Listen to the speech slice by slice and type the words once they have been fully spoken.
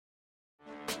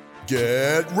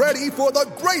Get ready for the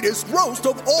greatest roast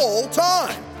of all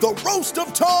time, the Roast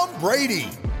of Tom Brady,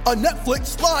 a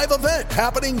Netflix live event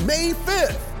happening May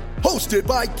 5th. Hosted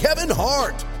by Kevin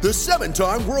Hart, the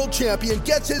 7-time world champion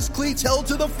gets his cleats held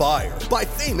to the fire by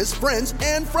famous friends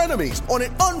and frenemies on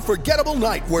an unforgettable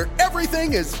night where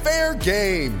everything is fair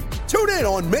game. Tune in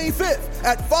on May 5th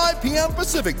at 5 p.m.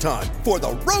 Pacific time for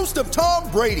the Roast of Tom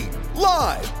Brady,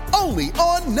 live only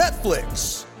on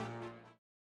Netflix.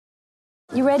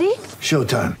 You ready?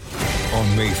 Showtime.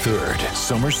 On May 3rd,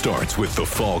 summer starts with The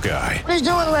Fall Guy. Let's do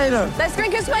it later. Let's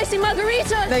drink a spicy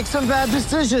margarita. Make some bad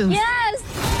decisions. Yes!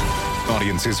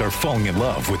 Audiences are falling in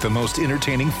love with the most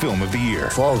entertaining film of the year.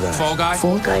 Fall Guy. Fall Guy?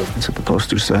 Fall guy. That's what the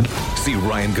poster said. See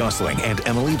Ryan Gosling and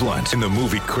Emily Blunt in the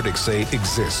movie critics say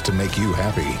exists to make you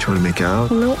happy. Trying to make it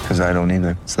out? Nope. Because I don't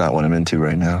either. It's not what I'm into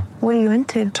right now. What are you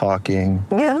into? Talking.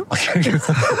 Yeah.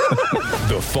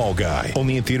 The Fall Guy.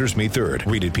 Only in theaters May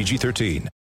 3rd. Rated PG-13.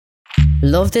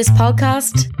 Love this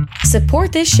podcast?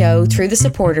 Support this show through the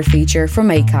supporter feature from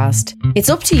Acast. It's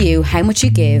up to you how much you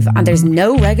give, and there's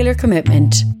no regular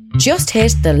commitment. Just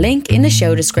hit the link in the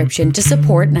show description to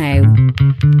support now.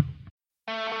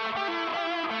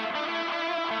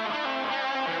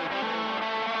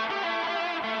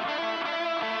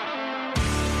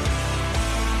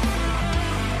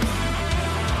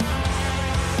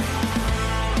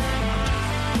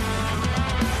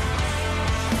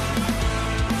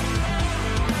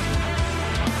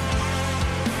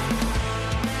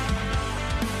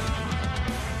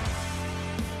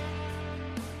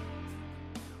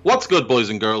 What's good, boys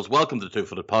and girls? Welcome to the Two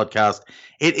Footed Podcast.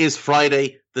 It is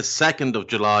Friday, the 2nd of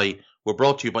July. We're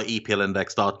brought to you by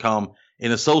EPLindex.com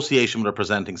in association with our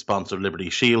presenting sponsor, Liberty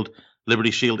Shield.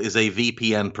 Liberty Shield is a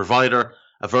VPN provider,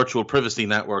 a virtual privacy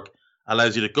network,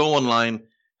 allows you to go online,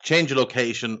 change your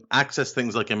location, access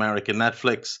things like American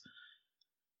Netflix,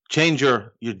 change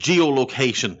your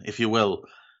geolocation, if you will.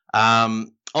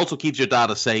 Also keeps your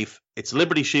data safe. It's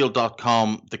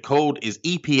libertyshield.com. The code is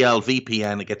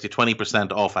EPLVPN. It gets you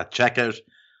 20% off at checkout.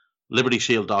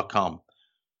 libertyshield.com.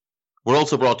 We're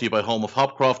also brought to you by Home of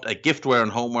Hopcroft, a giftware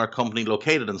and homeware company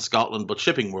located in Scotland but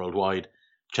shipping worldwide.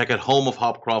 Check out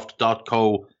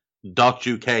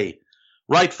homeofhopcroft.co.uk.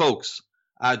 Right, folks,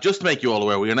 just to make you all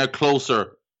aware, we are now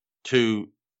closer to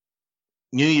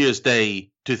New Year's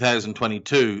Day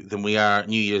 2022 than we are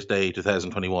New Year's Day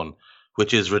 2021,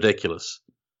 which is ridiculous.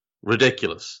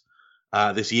 Ridiculous.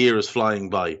 This year is flying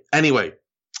by. Anyway,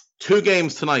 2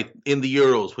 games tonight in the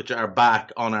Euros, which are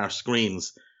back on our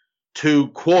screens. 2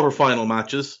 quarterfinal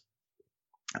matches.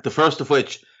 The first of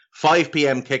which, 5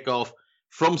 p.m. kickoff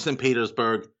from St.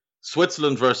 Petersburg,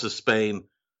 Switzerland versus Spain.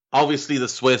 Obviously, the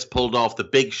Swiss pulled off the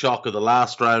big shock of the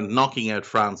last round, knocking out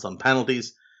France on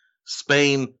penalties.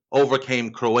 Spain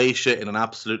overcame Croatia in an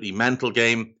absolutely mental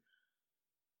game.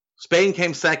 Spain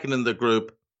came second in the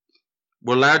group.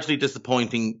 Were largely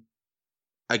disappointing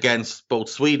against both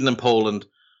Sweden and Poland,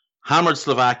 hammered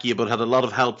Slovakia, but had a lot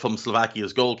of help from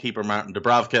Slovakia's goalkeeper, Martin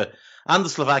Dubravka, and the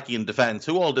Slovakian defence,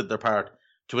 who all did their part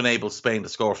to enable Spain to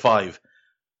score 5.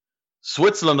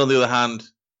 Switzerland, on the other hand,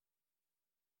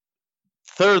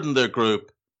 third in their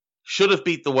group, should have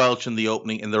beat the Welsh in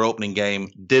their opening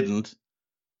game, didn't.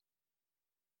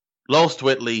 Lost to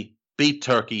Italy, beat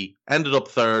Turkey, ended up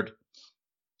third.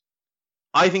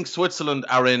 I think Switzerland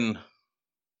are in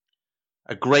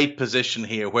a great position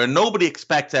here where nobody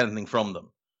expects anything from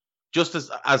them, just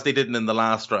as they didn't in the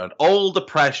last round. All the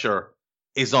pressure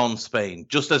is on Spain,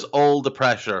 just as all the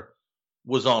pressure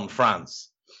was on France.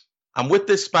 And with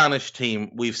this Spanish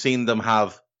team, we've seen them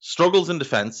have struggles in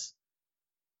defence.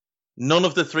 None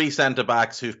of the 3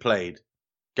 centre-backs who've played,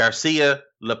 Garcia,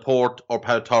 Laporte or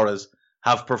Pau Torres,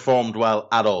 have performed well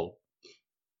at all.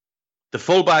 The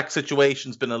fullback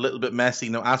situation's been a little bit messy.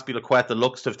 Now, Azpilicueta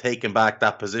looks to have taken back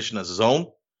that position as his own.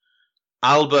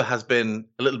 Alba has been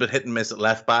a little bit hit and miss at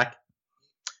left back.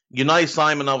 Unai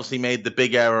Simon obviously made the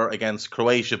big error against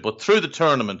Croatia, but through the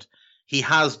tournament, he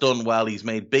has done well. He's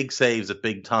made big saves at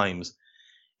big times.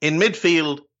 In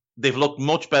midfield, they've looked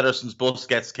much better since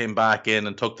Busquets came back in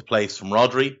and took the place from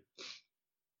Rodri.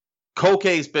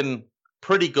 Koke's been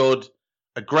pretty good,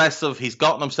 aggressive. He's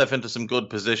gotten himself into some good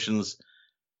positions.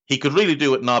 He could really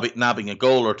do it nabbing a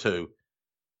goal or 2.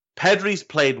 Pedri's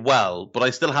played well, but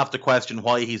I still have to question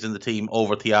why he's in the team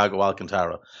over Thiago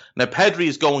Alcantara. Now, Pedri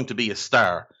is going to be a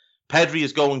star. Pedri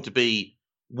is going to be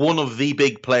one of the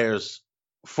big players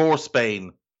for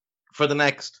Spain for the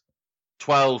next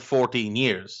 12, 14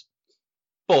 years.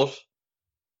 But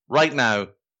right now,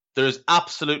 there is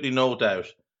absolutely no doubt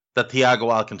that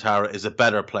Thiago Alcantara is a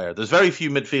better player. There's very few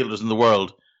midfielders in the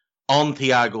world on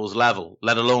Thiago's level,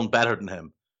 let alone better than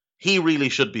him. He really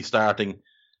should be starting.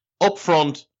 Up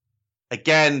front,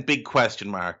 again, big question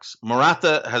marks.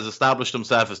 Morata has established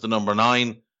himself as the number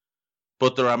 9,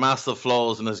 but there are massive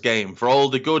flaws in his game. For all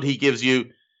the good he gives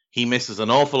you, he misses an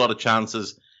awful lot of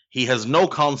chances. He has no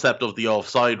concept of the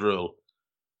offside rule.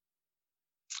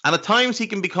 And at times he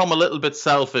can become a little bit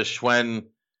selfish when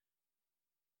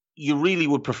you really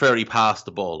would prefer he pass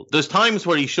the ball. There's times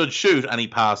where he should shoot and he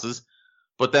passes,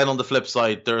 but then on the flip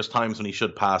side, there's times when he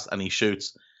should pass and he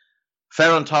shoots.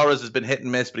 Ferran Torres has been hit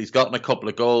and miss, but he's gotten a couple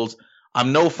of goals.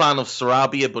 I'm no fan of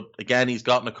Sarabia, but again, he's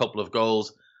gotten a couple of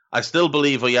goals. I still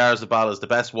believe Oyarzabal is the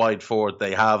best wide forward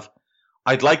they have.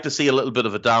 I'd like to see a little bit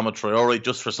of Adama Traore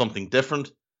just for something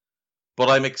different, but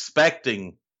I'm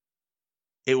expecting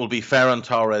it will be Ferran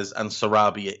Torres and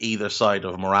Sarabia either side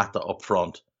of Morata up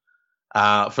front.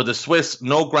 For the Swiss,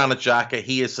 no Granit Xhaka.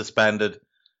 He is suspended.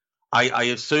 I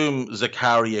assume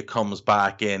Zakaria comes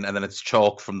back in, and then it's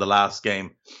chalk from the last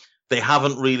game. They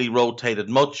haven't really rotated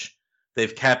much.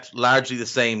 They've kept largely the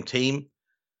same team.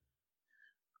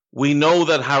 We know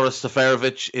that Haris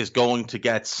Seferovic is going to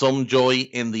get some joy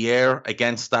in the air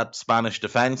against that Spanish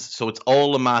defence, so it's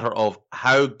all a matter of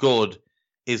how good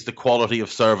is the quality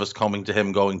of service coming to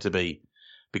him going to be.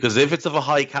 Because if it's of a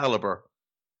high calibre,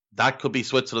 that could be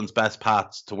Switzerland's best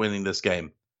paths to winning this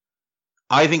game.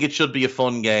 I think it should be a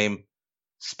fun game.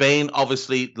 Spain,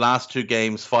 obviously, last 2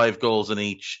 games, 5 goals in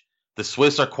each. The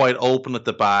Swiss are quite open at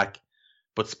the back,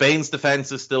 but Spain's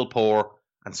defence is still poor,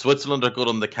 and Switzerland are good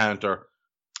on the counter.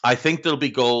 I think there'll be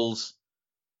goals.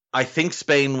 I think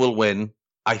Spain will win.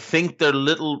 I think their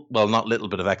not little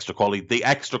bit of extra quality, the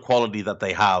extra quality that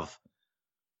they have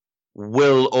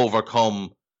will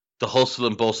overcome the hustle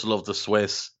and bustle of the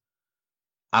Swiss,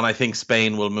 and I think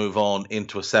Spain will move on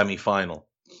into a semi-final.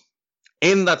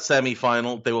 In that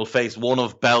semi-final, they will face one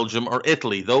of Belgium or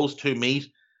Italy. Those two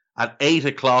meet at 8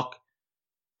 o'clock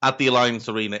at the Allianz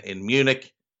Arena in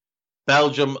Munich.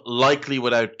 Belgium likely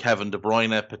without Kevin De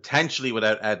Bruyne, potentially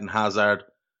without Eden Hazard.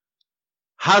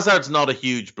 Hazard's not a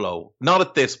huge blow, not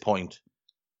at this point.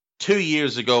 2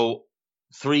 years ago,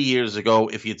 3 years ago,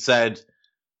 if you'd said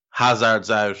Hazard's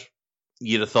out,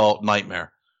 you'd have thought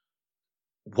nightmare.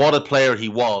 What a player he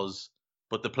was,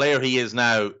 but the player he is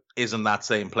now isn't that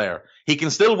same player. He can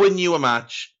still win you a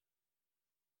match,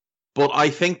 but I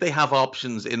think they have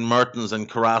options in Mertens and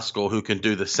Carrasco who can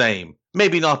do the same.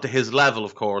 Maybe not to his level,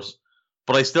 of course,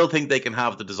 but I still think they can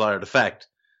have the desired effect.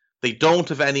 They don't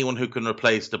have anyone who can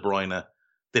replace De Bruyne.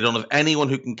 They don't have anyone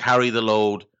who can carry the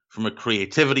load from a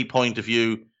creativity point of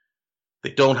view.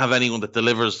 They don't have anyone that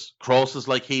delivers crosses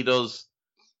like he does.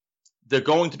 They're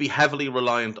going to be heavily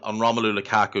reliant on Romelu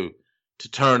Lukaku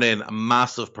to turn in a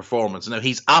massive performance. Now,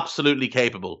 he's absolutely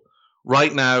capable.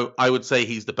 Right now, I would say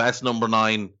he's the best number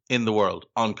 9 in the world.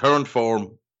 On current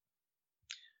form,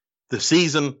 the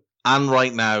season and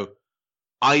right now,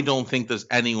 I don't think there's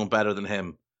anyone better than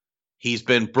him. He's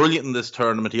been brilliant in this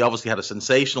tournament. He obviously had a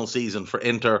sensational season for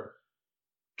Inter,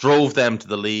 drove them to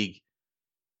the league.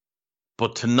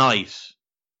 But tonight,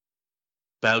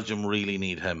 Belgium really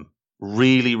need him.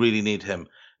 Really, really need him.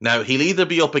 Now, he'll either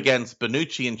be up against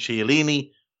Bonucci and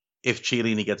Chiellini, if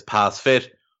Chiellini gets past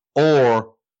fit,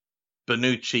 or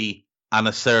Bonucci and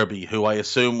Acerbi, who I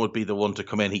assume would be the one to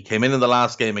come in. He came in the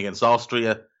last game against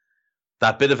Austria.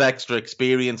 That bit of extra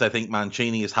experience, I think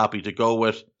Mancini is happy to go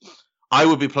with. I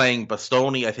would be playing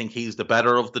Bastoni. I think he's the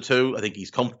better of the two. I think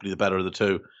he's comfortably the better of the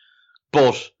two.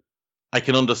 But I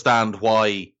can understand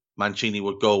why Mancini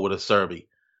would go with Acerbi.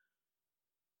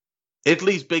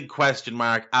 Italy's big question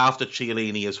mark after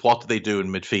Chiellini is what do they do in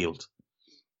midfield?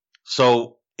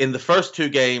 So in the first 2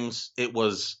 games, it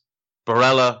was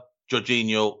Barella,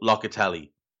 Jorginho,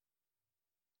 Locatelli.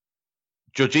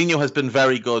 Jorginho has been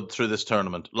very good through this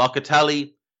tournament.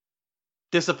 Locatelli,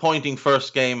 disappointing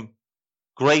first game,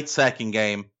 great second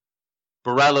game.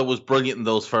 Barella was brilliant in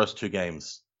those first 2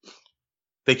 games.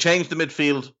 They changed the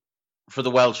midfield for the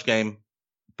Welsh game,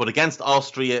 but against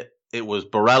Austria, it was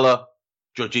Barella,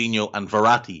 Jorginho and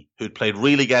Verratti, who'd played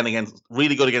really good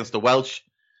against the Welsh,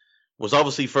 was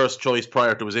obviously first choice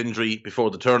prior to his injury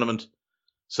before the tournament.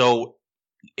 So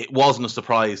it wasn't a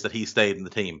surprise that he stayed in the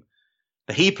team.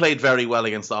 Now, he played very well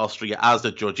against Austria, as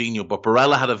did Jorginho, but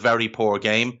Barella had a very poor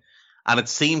game, and it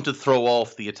seemed to throw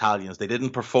off the Italians. They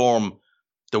didn't perform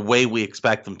the way we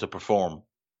expect them to perform.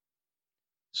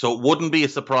 So it wouldn't be a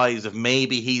surprise if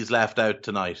maybe he's left out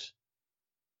tonight.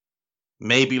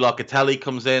 Maybe Locatelli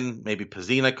comes in, maybe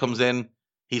Pezzina comes in.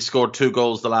 He scored 2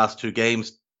 goals the last 2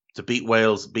 games to beat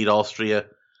Wales, beat Austria.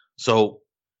 So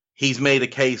he's made a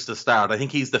case to start. I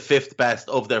think he's the 5th best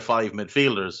of their 5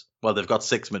 midfielders. Well, they've got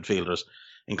 6 midfielders,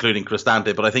 including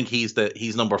Cristante, but I think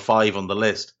he's number 5 on the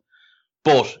list.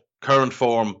 But current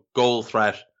form, goal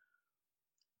threat,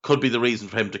 could be the reason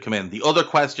for him to come in. The other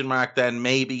question mark then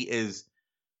maybe is,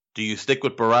 do you stick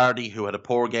with Berardi, who had a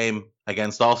poor game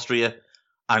against Austria,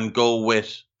 and go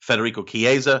with Federico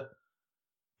Chiesa?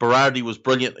 Berardi was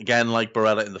brilliant again, like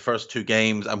Barella, in the first 2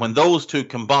 games. And when those two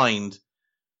combined,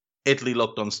 Italy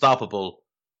looked unstoppable.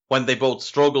 When they both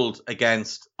struggled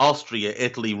against Austria,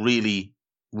 Italy really,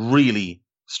 really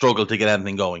struggled to get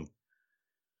anything going.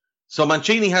 So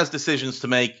Mancini has decisions to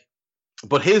make,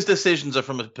 but his decisions are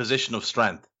from a position of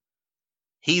strength.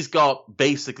 He's got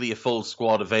basically a full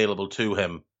squad available to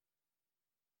him,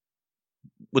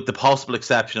 with the possible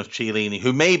exception of Chiellini,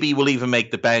 who maybe will even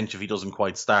make the bench if he doesn't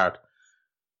quite start.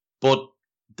 But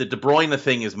the De Bruyne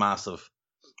thing is massive.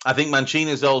 I think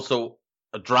Mancini is also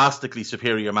a drastically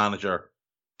superior manager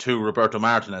to Roberto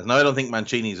Martinez. Now, I don't think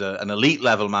Mancini's an elite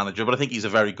level manager, but I think he's a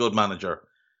very good manager.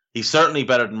 He's certainly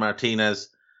better than Martinez.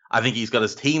 I think he's got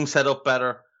his team set up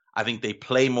better. I think they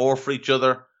play more for each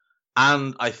other.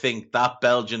 And I think that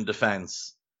Belgian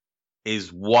defence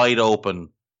is wide open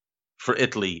for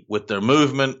Italy with their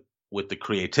movement, with the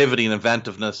creativity and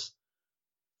inventiveness.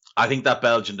 I think that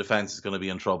Belgian defence is going to be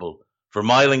in trouble.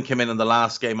 Vermaelen came in the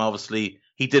last game, obviously.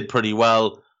 He did pretty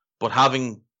well. But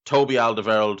having Toby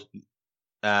Alderweireld,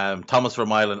 Thomas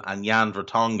Vermaelen and Jan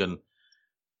Vertonghen,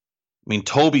 I mean,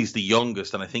 Toby's the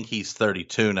youngest, and I think he's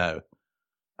 32 now.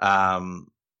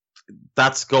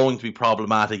 That's going to be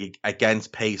problematic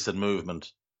against pace and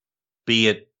movement, be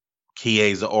it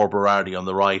Chiesa or Berardi on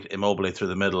the right, Immobile through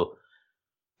the middle,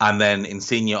 and then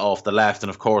Insigne off the left. And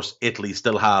of course, Italy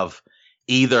still have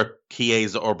either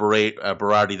Chiesa or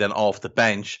Berardi then off the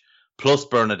bench, plus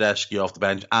Bernardeschi off the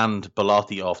bench and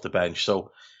Belotti off the bench.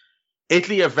 So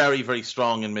Italy are very, very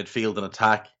strong in midfield and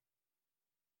attack,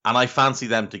 and I fancy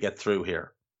them to get through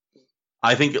here.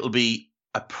 I think it'll be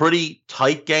a pretty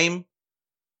tight game,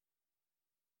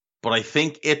 but I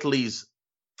think Italy's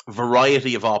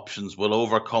variety of options will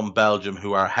overcome Belgium,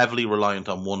 who are heavily reliant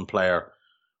on one player,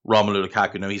 Romelu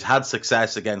Lukaku. Now, he's had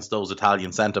success against those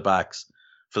Italian centre-backs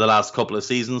for the last couple of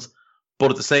seasons, but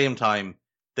at the same time,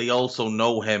 they also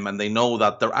know him, and they know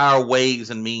that there are ways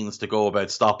and means to go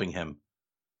about stopping him.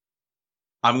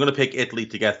 I'm going to pick Italy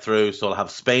to get through, so I'll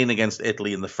have Spain against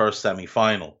Italy in the first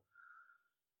semi-final.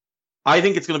 I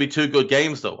think it's going to be 2 good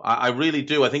games, though. I really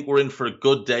do. I think we're in for a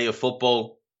good day of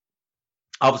football.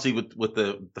 Obviously, with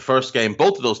the first game,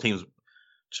 both of those teams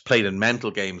just played in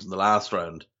mental games in the last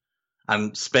round.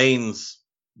 And Spain's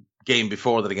game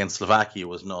before that against Slovakia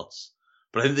was nuts.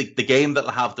 But I think the game that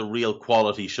will have the real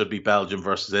quality should be Belgium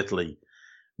versus Italy.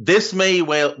 This may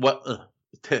well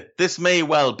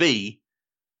be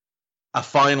a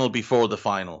final before the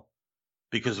final.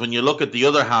 Because when you look at the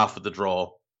other half of the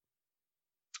draw,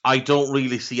 I don't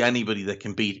really see anybody that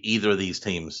can beat either of these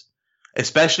teams.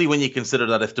 Especially when you consider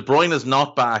that if De Bruyne is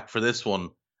not back for this one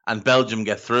and Belgium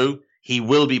get through, he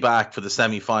will be back for the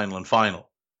semi-final and final.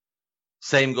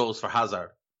 Same goes for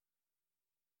Hazard.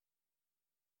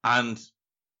 And,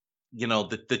 you know,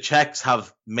 the Czechs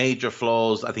have major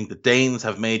flaws. I think the Danes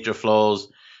have major flaws.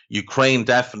 Ukraine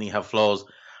definitely have flaws.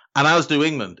 And as do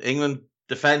England. England,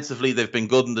 defensively, they've been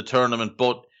good in the tournament,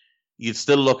 but you'd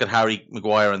still look at Harry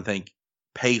Maguire and think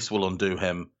pace will undo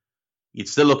him. You'd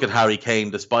still look at Harry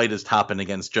Kane, despite his tapping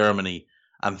against Germany,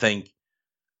 and think,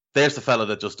 there's the fella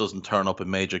that just doesn't turn up in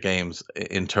major games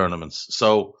in tournaments.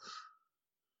 So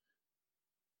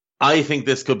I think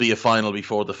this could be a final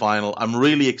before the final. I'm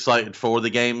really excited for the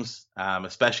games,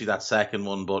 especially that second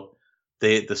one, but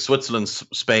the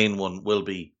Switzerland-Spain one will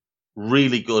be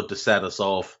really good to set us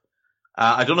off.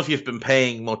 I don't know if you've been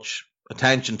paying much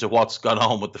attention to what's gone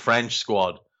on with the French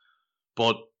squad,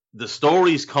 but the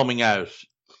stories coming out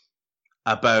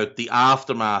about the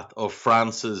aftermath of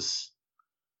France's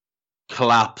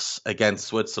collapse against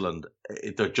Switzerland,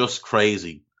 they're just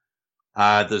crazy.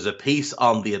 There's a piece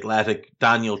on The Athletic,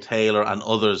 Daniel Taylor and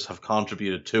others have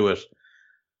contributed to it,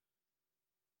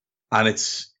 and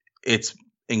it's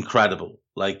incredible.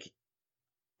 Like,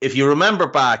 if you remember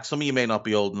back, some of you may not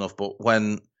be old enough, but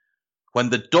when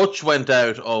the Dutch went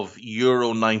out of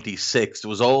Euro 96, there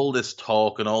was all this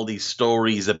talk and all these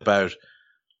stories about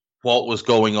what was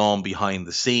going on behind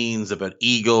the scenes, about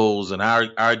egos and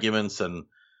arguments and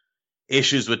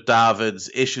issues with Davids,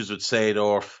 issues with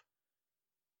Seedorf.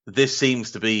 This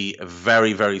seems to be a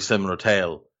very, very similar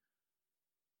tale.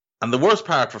 And the worst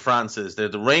part for France is they're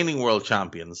the reigning world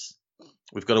champions.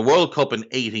 We've got a World Cup in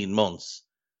 18 months.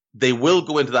 They will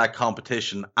go into that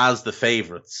competition as the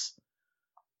favourites.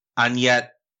 And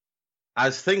yet,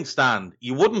 as things stand,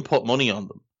 you wouldn't put money on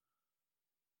them,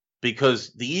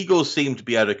 because the egos seem to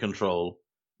be out of control.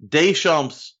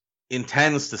 Deschamps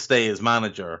intends to stay as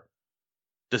manager,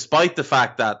 despite the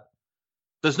fact that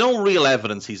there's no real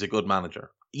evidence he's a good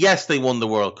manager. Yes, they won the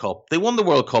World Cup. They won the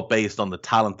World Cup based on the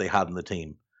talent they had in the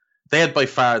team. They had by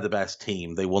far the best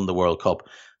team. They won the World Cup.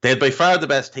 They had by far the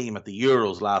best team at the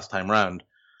Euros last time round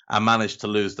and managed to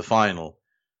lose the final.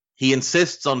 He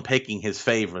insists on picking his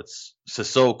favourites.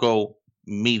 Sissoko,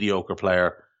 mediocre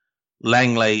player.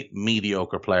 Langley,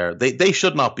 mediocre player. They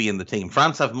should not be in the team.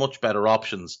 France have much better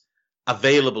options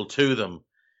available to them.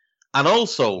 And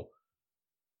also,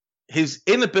 his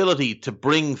inability to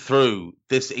bring through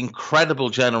this incredible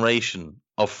generation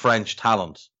of French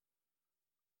talent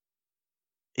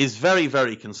is very,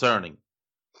 very concerning.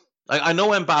 I know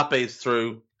Mbappe's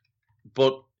through,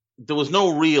 but there was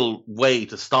no real way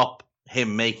to stop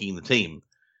him making the team.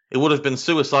 It would have been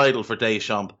suicidal for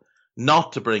Deschamps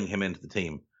not to bring him into the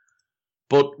team.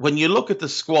 But when you look at the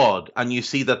squad and you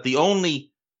see that the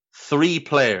only 3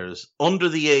 players under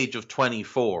the age of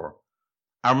 24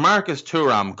 are Marcus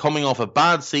Thuram, coming off a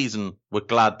bad season with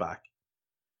Gladbach,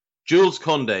 Jules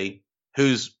Koundé,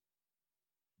 who's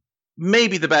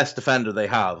maybe the best defender they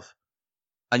have,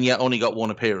 and yet only got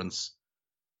 1 appearance,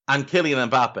 and Kylian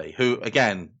Mbappe, who,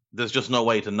 again, there's just no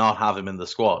way to not have him in the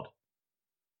squad.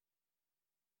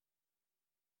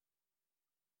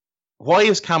 Why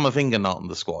is Camavinga not in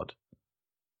the squad?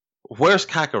 Where's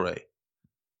Kakare?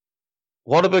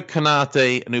 What about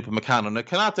Konate and Upamecano? Now,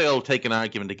 Konate I'll take an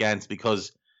argument against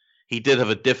because he did have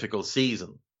a difficult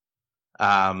season.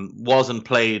 Wasn't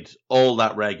played all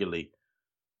that regularly.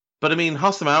 But, I mean,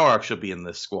 Houssem Aouar should be in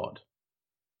this squad.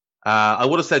 I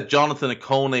would have said Jonathan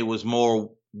Ikone was more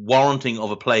warranting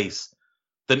of a place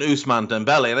than Ousmane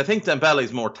Dembele. And I think Dembele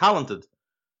is more talented.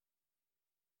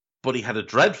 But he had a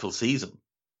dreadful season.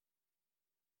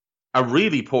 A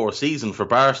really poor season for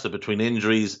Barca between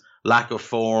injuries, lack of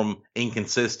form,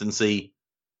 inconsistency.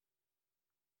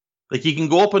 Like, you can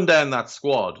go up and down that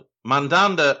squad.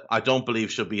 Mandanda, I don't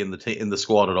believe, should be in the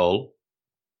squad at all.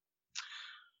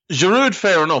 Giroud,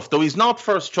 fair enough, though he's not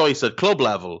first choice at club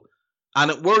level. And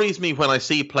it worries me when I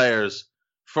see players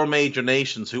for major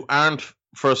nations who aren't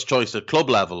first choice at club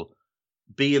level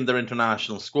be in their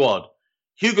international squad.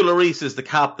 Hugo Lloris is the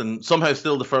captain, somehow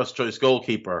still the first choice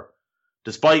goalkeeper,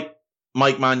 despite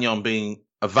Mike Maignan being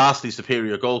a vastly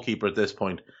superior goalkeeper at this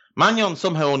point. Maignan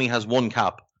somehow only has 1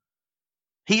 cap.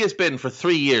 He has been, for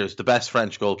 3 years, the best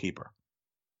French goalkeeper.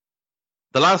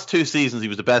 The last 2 seasons, he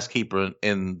was the best keeper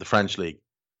in the French league.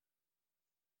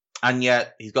 And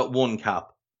yet, he's got 1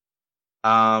 cap.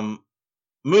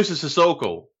 Moussa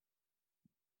Sissoko,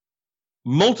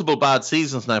 multiple bad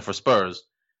seasons now for Spurs,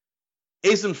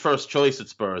 isn't first choice at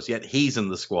Spurs, yet he's in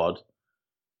the squad.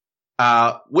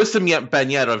 Wissam Ben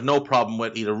Yedder, I have no problem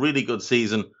with. He had a really good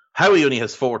season. How he only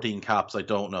has 14 caps, I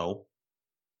don't know.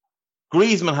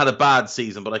 Griezmann had a bad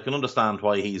season, but I can understand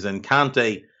why he's in.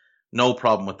 Kante, no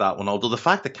problem with that one. Although the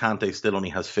fact that Kante still only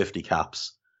has 50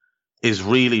 caps is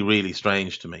really, really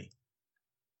strange to me.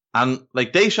 And,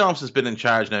 like, Deschamps has been in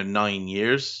charge now 9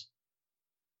 years.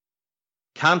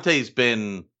 Kante's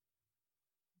been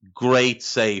great,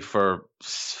 say, for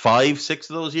 5, 6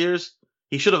 of those years.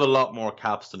 He should have a lot more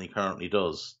caps than he currently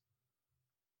does.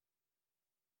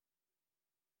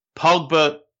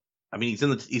 Pogba, I mean,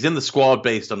 he's in the squad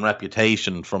based on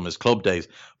reputation from his club days,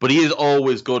 but he is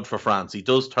always good for France. He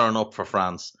does turn up for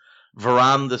France.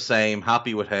 Varane the same,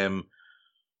 happy with him.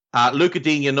 Luca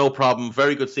Digne, no problem.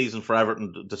 Very good season for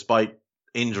Everton, despite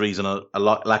injuries and a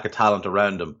lack of talent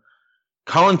around him.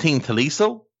 Corentin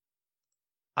Tolisso,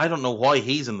 I don't know why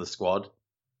he's in the squad.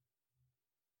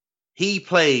 He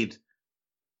played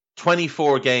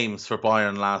 24 games for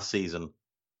Bayern last season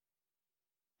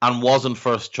and wasn't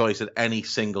first choice at any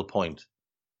single point.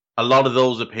 A lot of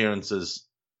those appearances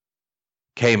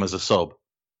came as a sub.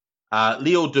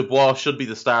 Leo Dubois should be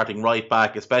the starting right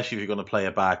back, especially if you're going to play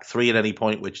a back 3 at any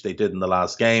point, which they did in the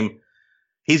last game.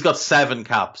 He's got 7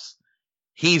 caps.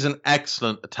 He's an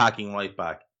excellent attacking right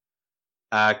back.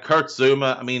 Kurt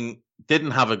Zouma, I mean,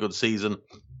 didn't have a good season.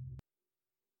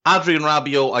 Adrien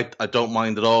Rabiot, I don't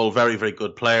mind at all. Very, very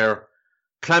good player.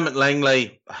 Clement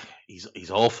Lenglet,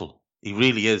 he's awful. He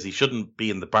really is. He shouldn't be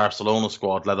in the Barcelona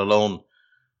squad, let alone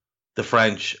the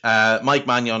French. Mike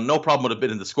Maignan, no problem with a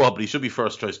bit in the squad, but he should be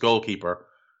first choice goalkeeper.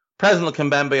 Presnel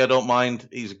Kimpembe, I don't mind.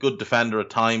 He's a good defender at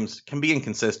times. Can be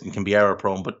inconsistent, can be error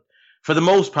prone, but for the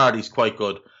most part, he's quite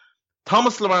good.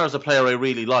 Thomas Lemar is a player I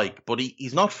really like, but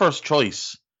he's not first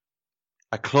choice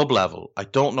at club level. I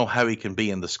don't know how he can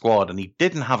be in the squad, and he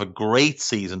didn't have a great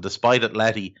season despite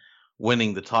Atleti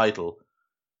winning the title.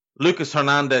 Lucas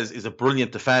Hernandez is a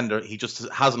brilliant defender. He just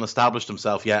hasn't established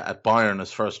himself yet at Bayern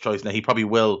as first choice. Now, he probably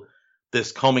will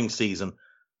this coming season.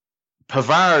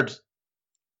 Pavard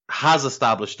has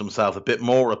established himself a bit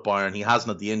more at Bayern. He hasn't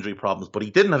had the injury problems, but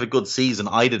he didn't have a good season,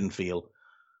 I didn't feel.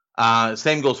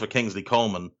 Same goes for Kingsley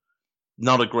Coman.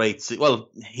 Not a great well,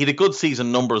 he had a good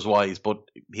season numbers-wise,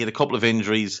 but he had a couple of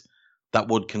injuries that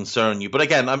would concern you. But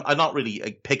again, I'm not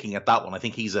really picking at that one. I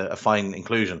think he's a fine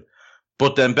inclusion.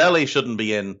 But Dembele shouldn't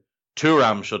be in,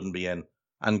 Thuram shouldn't be in,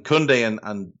 and Koundé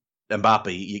and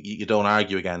Mbappe, you don't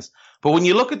argue against. But when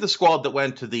you look at the squad that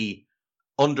went to the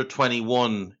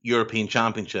under-21 European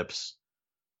Championships,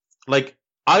 like,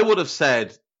 I would have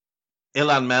said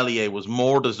Illan Meslier was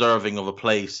more deserving of a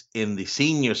place in the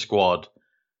senior squad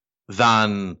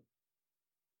than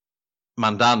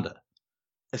Mandanda,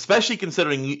 especially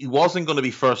considering he wasn't going to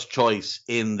be first choice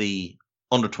in the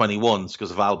under-21s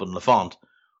because of Alban Lafont.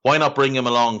 Why not bring him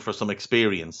along for some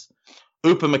experience?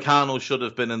 Upamecano should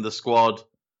have been in the squad,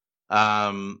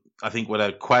 I think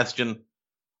without question.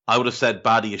 I would have said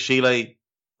Badiashile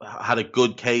had a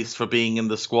good case for being in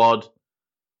the squad.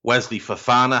 Wesley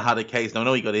Fofana had a case. Now, I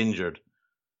know he got injured,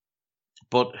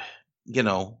 but, you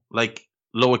know, like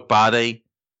Loic Bade,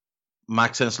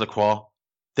 Maxence Lacroix,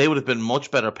 they would have been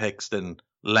much better picks than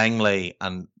Langley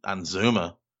and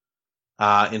Zuma.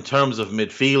 In terms of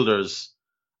midfielders,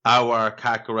 Aouar,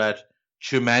 Caqueret,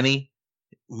 Tchouameni,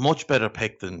 much better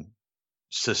pick than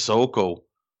Sissoko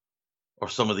or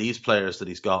some of these players that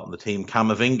he's got in the team.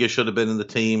 Camavinga should have been in the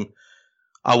team.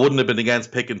 I wouldn't have been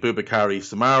against picking Boubakary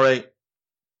Soumaré,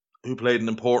 who played an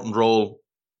important role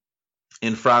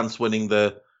in France winning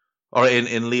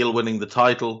in Lille winning the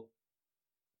title.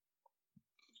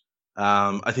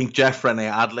 I think Jeff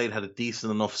René Adelaide had a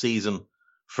decent enough season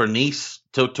for Nice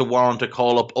to warrant a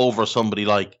call-up over somebody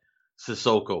like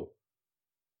Sissoko.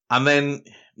 And then,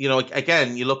 you know,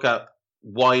 again, you look at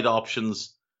wide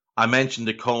options. I mentioned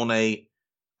Ikone.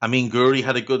 Amin Gouiri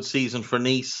had a good season for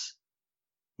Nice.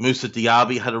 Moussa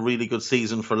Diaby had a really good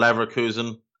season for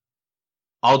Leverkusen.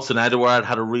 Odsonne Edouard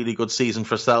had a really good season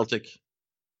for Celtic.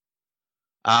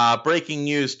 Breaking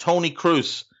news, Toni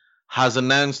Kroos has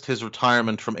announced his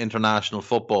retirement from international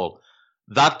football.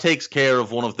 That takes care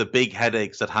of one of the big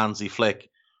headaches that Hansi Flick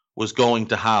was going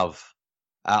to have.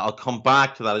 I'll come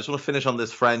back to that. I just want to finish on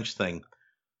this French thing.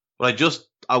 But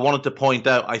I wanted to point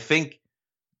out, I think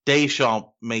Deschamps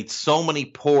made so many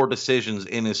poor decisions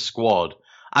in his squad.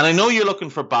 And I know you're looking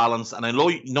for balance, and I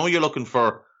know you're looking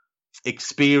for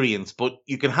experience, but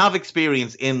you can have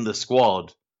experience in the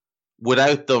squad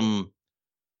without them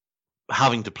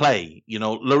having to play. You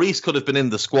know, Lloris could have been in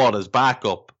the squad as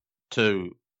backup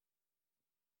to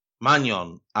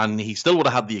Magnon, and he still would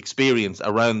have had the experience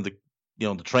around the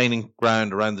training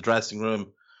ground, around the dressing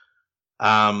room.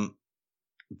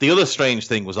 The other strange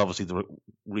thing was obviously the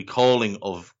recalling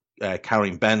of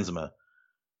Karim Benzema.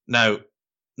 Now,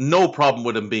 no problem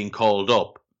with him being called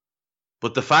up,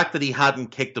 but the fact that he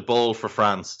hadn't kicked a ball for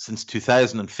France since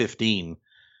 2015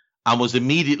 and was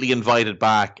immediately invited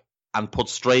back and put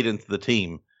straight into the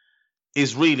team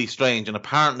is really strange. And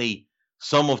apparently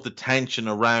some of the tension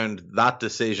around that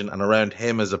decision and around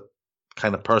him as a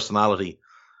kind of personality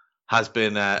has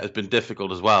been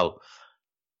difficult as well.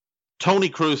 Toni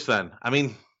Kroos then. I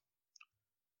mean,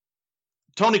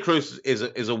 Toni Kroos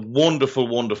is a wonderful,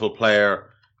 wonderful player.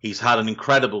 He's had an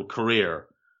incredible career.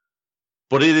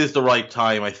 But it is the right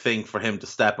time, I think, for him to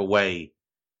step away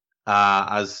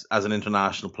as an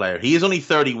international player. He is only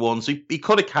 31, so he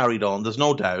could have carried on, there's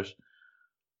no doubt.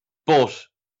 But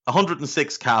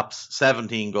 106 caps,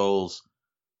 17 goals,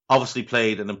 obviously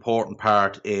played an important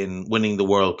part in winning the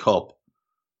World Cup.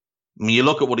 I mean, you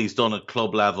look at what he's done at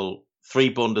club level,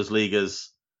 3 Bundesligas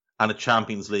and a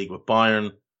Champions League with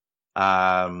Bayern,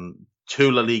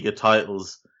 2 La Liga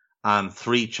titles and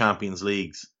 3 Champions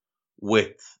Leagues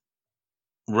with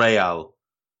Real.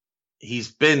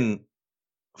 He's been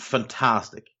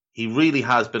fantastic. He really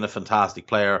has been a fantastic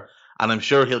player, and I'm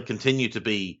sure he'll continue to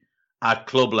be at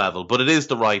club level. But it is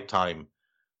the right time,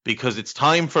 because it's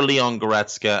time for Leon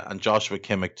Goretzka and Joshua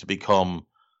Kimmich to become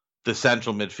the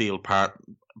central midfield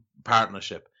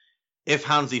partnership. If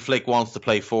Hansi Flick wants to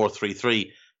play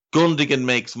 4-3-3, Gundogan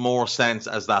makes more sense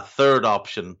as that third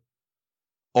option,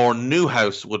 or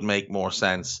Neuhaus would make more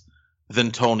sense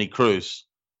than Toni Kroos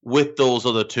with those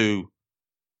other two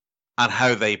and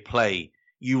how they play.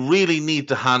 You really need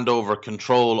to hand over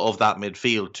control of that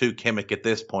midfield to Kimmich at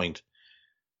this point.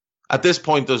 At this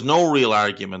point, there's no real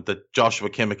argument that Joshua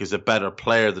Kimmich is a better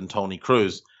player than Toni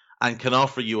Kroos and can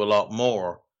offer you a lot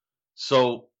more.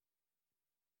 So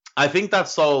I think that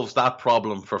solves that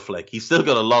problem for Flick. He's still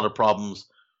got a lot of problems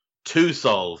to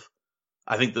solve.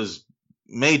 I think there's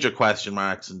major question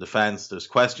marks in defence. There's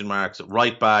question marks at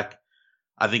right back.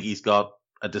 I think he's got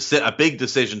a big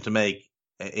decision to make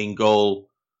in goal.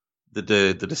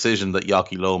 the decision that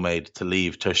Joachim Low made to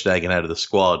leave Ter Stegen out of the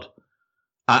squad,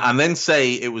 and then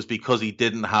say it was because he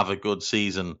didn't have a good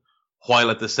season,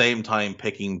 while at the same time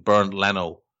picking Bernd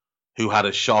Leno, who had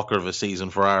a shocker of a season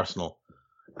for Arsenal.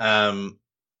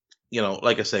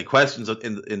 Like I say, questions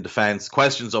in defence,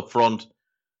 questions up front.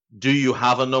 Do you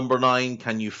have a number 9?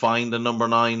 Can you find a number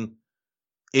 9?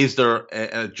 Is there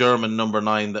a German number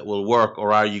 9 that will work,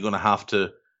 or are you going to have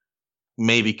to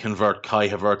maybe convert Kai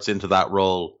Havertz into that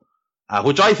role,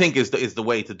 which I think is the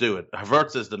way to do it?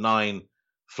 Havertz is the 9,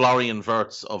 Florian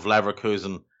Wirtz of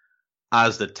Leverkusen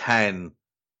as the 10,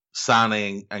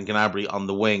 Sané and Gnabry on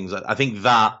the wings. I think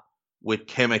that, with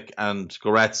Kimmich and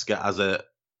Goretzka as a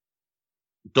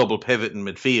double pivot in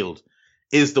midfield,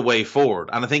 is the way forward.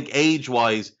 And I think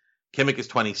age-wise, Kimmich is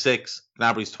 26,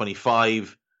 Gnabry's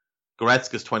 25,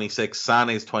 Goretzka's 26,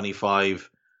 Sané's 25,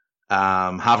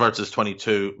 Havertz is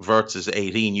 22, Wirtz is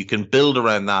 18. You can build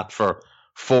around that for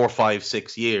 4, 5,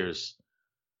 6 years.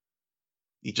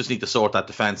 You just need to sort that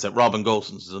defence out. Robin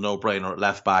Gosens is a no-brainer at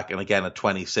left back, and again at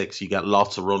 26, you get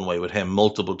lots of runway with him,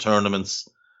 multiple tournaments.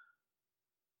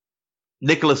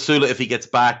 Nicolas Sula, if he gets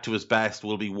back to his best,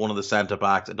 will be one of the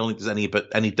centre-backs. I don't think there's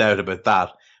any doubt about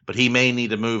that. But he may need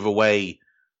to move away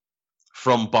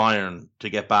from Bayern to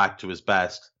get back to his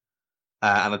best.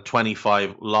 And at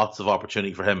 25, lots of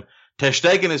opportunity for him. Ter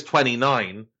Stegen is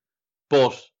 29,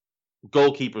 but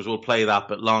goalkeepers will play that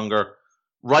bit longer.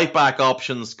 Right-back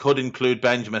options could include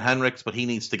Benjamin Henrichs, but he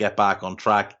needs to get back on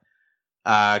track.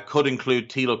 Could include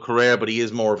Thilo Kehrer, but he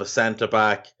is more of a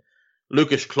centre-back.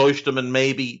 Lukas Klostermann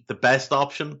may be the best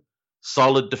option,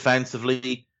 solid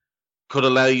defensively, could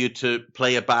allow you to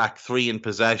play a back 3 in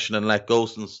possession and let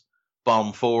Gosens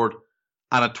bomb forward,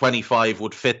 and at 25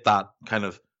 would fit that kind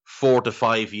of 4 to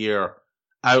 5 year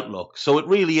outlook. So it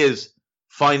really is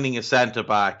finding a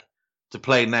centre-back to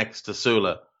play next to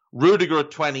Sula. Rudiger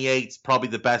at 28 is probably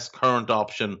the best current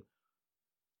option,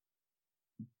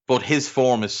 but his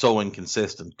form is so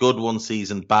inconsistent. Good one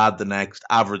season, bad the next,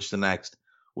 average the next.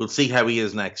 We'll see how he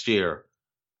is next year.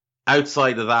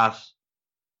 Outside of that,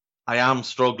 I am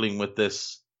struggling with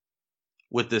this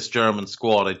German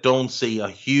squad. I don't see a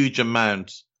huge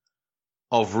amount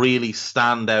of really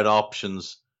standout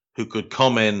options who could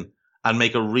come in and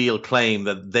make a real claim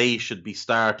that they should be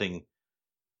starting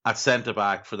at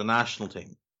centre-back for the national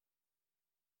team.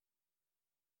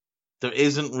 There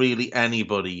isn't really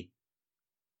anybody,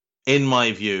 in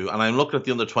my view, and I'm looking at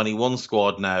the under-21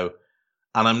 squad now,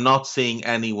 and I'm not seeing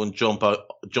anyone jump up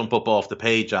off the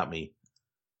page at me.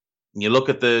 And you look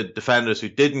at the defenders who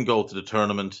didn't go to the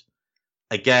tournament,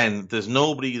 again, there's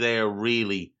nobody there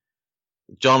really.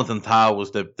 Jonathan Tah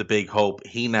was the big hope.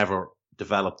 He never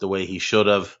developed the way he should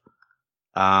have.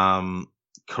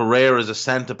 Kehrer as a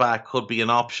centre-back could be an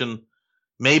option.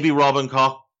 Maybe Robin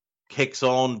Koch kicks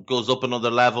on, goes up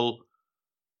another level.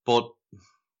 But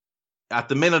at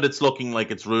the minute, it's looking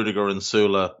like it's Rudiger and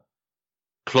Sula,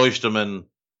 Klostermann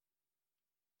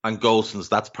and Gosens.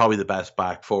 That's probably the best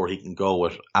back four he can go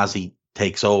with as he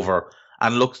takes over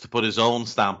and looks to put his own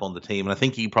stamp on the team. And I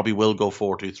think he probably will go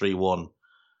 4-2-3-1.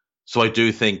 So I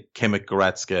do think Kimmich,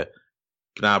 Goretzka,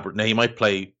 Gnabry. Now, he might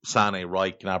play Sané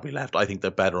right, Gnabry left. I think they're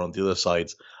better on the other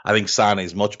sides. I think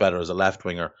Sané's much better as a left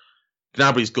winger.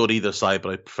 Gnabry's good either side,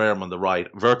 but I prefer him on the right.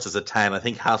 Wirtz as a 10, I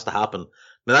think has to happen.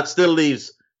 Now, that still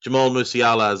leaves Jamal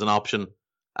Musiala as an option.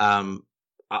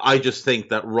 I just think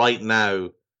that right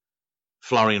now,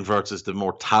 Florian Wirtz is the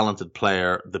more talented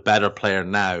player, the better player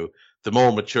now, the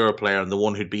more mature player, and the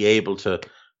one who'd be able to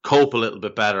cope a little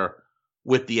bit better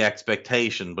with the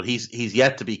expectation. But he's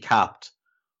yet to be capped,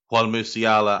 while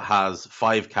Musiala has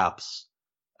 5 caps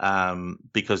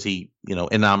because he,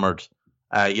 enamoured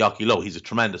Joachim Low. He's a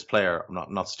tremendous player.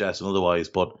 I'm not suggesting otherwise,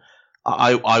 but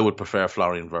I would prefer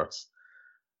Florian Wirtz.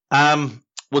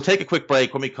 We'll take a quick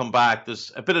break. When we come back, there's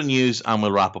a bit of news and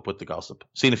we'll wrap up with the gossip.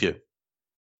 See you in a few.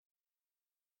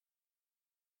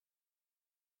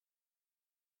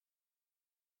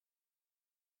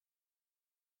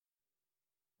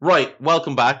 Right,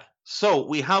 welcome back. So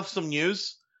we have some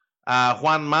news.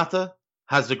 Juan Mata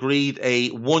has agreed a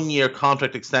 1-year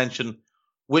contract extension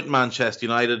with Manchester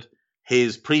United.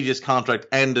 His previous contract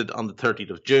ended on the 30th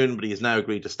of June, but he has now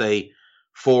agreed to stay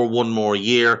for 1 more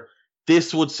year.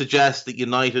 This would suggest that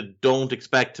United don't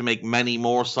expect to make many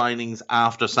more signings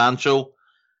after Sancho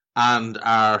and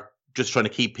are just trying to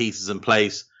keep pieces in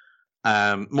place.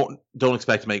 Don't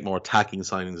expect to make more attacking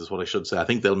signings is what I should say. I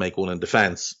think they'll make 1 in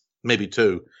defence, maybe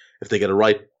 2 if they get a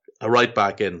right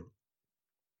back in.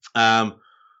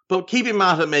 But keeping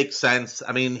Mata makes sense.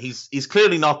 I mean, he's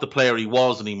clearly not the player he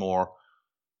was anymore,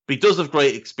 but he does have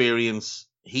great experience.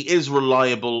 He is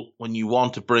reliable when you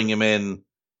want to bring him in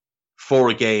for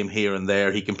a game here and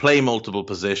there. He can play multiple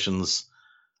positions.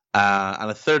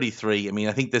 And at 33, I mean,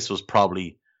 I think this is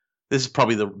probably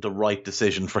the right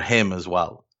decision for him as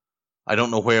well. I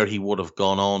don't know where he would have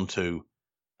gone on to.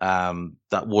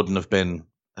 That wouldn't have been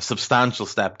a substantial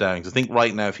step down. Because I think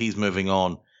right now, if he's moving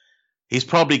on, he's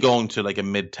probably going to like a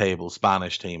mid-table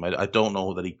Spanish team. I don't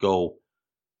know that he'd go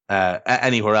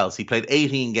anywhere else. He played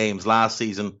 18 games last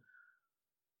season,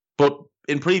 but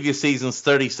in previous seasons,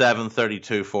 37,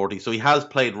 32, 40. So he has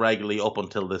played regularly up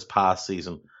until this past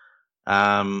season.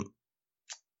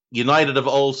 United have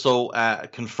also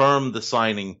confirmed the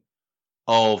signing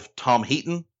of Tom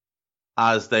Heaton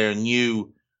as their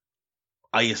new,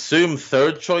 I assume,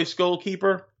 third choice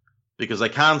goalkeeper, because I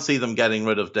can't see them getting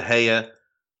rid of De Gea.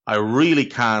 I really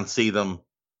can't see them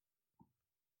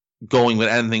going with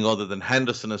anything other than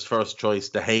Henderson as first choice,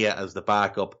 De Gea as the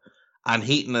backup, and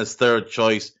Heaton as third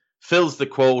choice. Fills the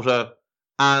quota,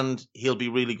 and he'll be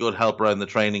really good help around the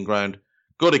training ground.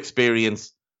 Good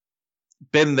experience.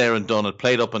 Been there and done it.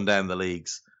 Played up and down the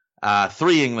leagues.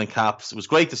 3 England caps. It was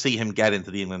great to see him get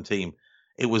into the England team.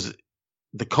 It was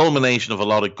the culmination of a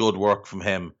lot of good work from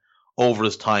him over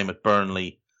his time at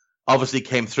Burnley. Obviously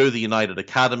came through the United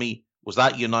Academy. Was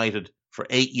at United for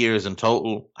 8 years in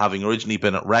total, having originally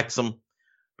been at Wrexham.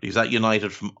 But he was at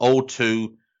United from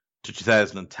 2002 to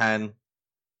 2010.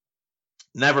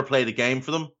 Never played a game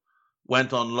for them.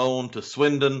 Went on loan to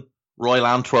Swindon, Royal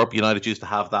Antwerp. United used to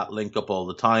have that link up all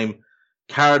the time.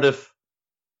 Cardiff,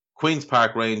 Queen's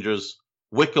Park Rangers,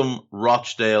 Wycombe,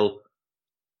 Rochdale,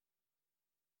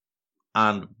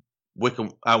 and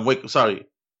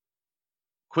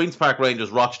Queen's Park Rangers,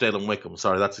 Rochdale, and Wycombe.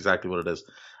 Sorry, that's exactly what it is.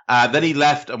 Then he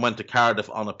left and went to Cardiff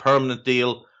on a permanent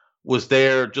deal. Was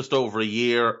there just over a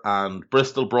year, and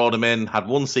Bristol brought him in. Had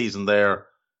 1 season there.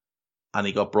 And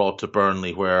he got brought to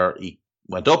Burnley, where he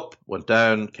went up, went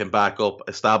down, came back up,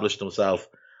 established himself.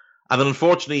 And then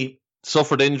unfortunately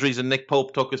suffered injuries, and Nick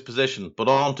Pope took his position. But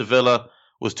on to Villa,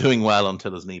 was doing well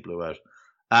until his knee blew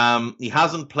out. He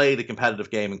hasn't played a competitive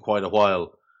game in quite a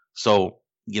while. So,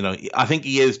 I think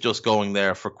he is just going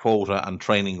there for quota and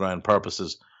training ground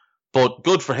purposes. But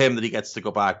good for him that he gets to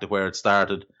go back to where it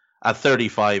started. At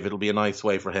 35, it'll be a nice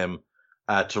way for him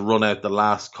to run out the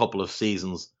last couple of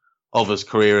seasons of his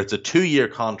career. It's a 2-year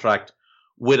contract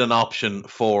with an option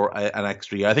for an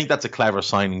extra year. I think that's a clever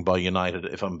signing by United,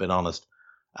 if I'm being honest.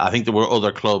 I think there were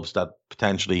other clubs that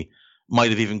potentially might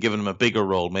have even given him a bigger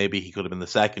role. Maybe he could have been the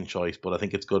second choice, but I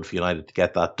think it's good for United to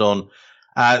get that done.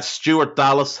 Stuart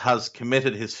Dallas has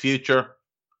committed his future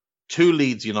to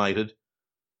Leeds United.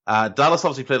 Dallas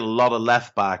obviously played a lot of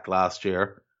left back last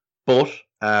year, but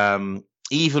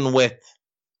even with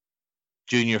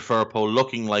Junior Firpo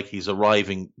looking like he's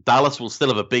arriving, Dallas will still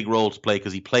have a big role to play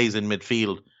because he plays in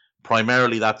midfield.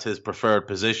 Primarily, that's his preferred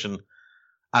position.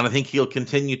 And I think he'll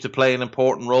continue to play an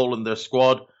important role in their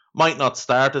squad. Might not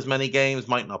start as many games,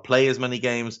 might not play as many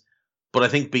games, but I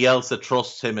think Bielsa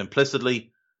trusts him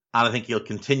implicitly, and I think he'll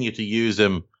continue to use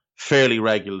him fairly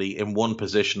regularly in one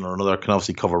position or another. Can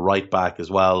obviously cover right back as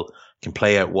well, can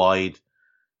play out wide.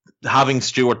 Having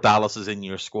Stuart Dallas in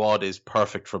your squad is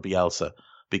perfect for Bielsa,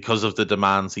 because of the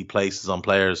demands he places on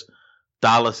players.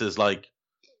 Dallas is like,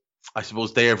 I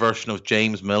suppose, their version of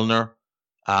James Milner.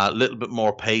 A little bit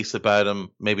more pace about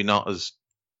him, maybe not as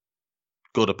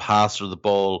good a passer of the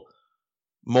ball,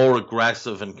 more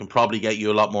aggressive, and can probably get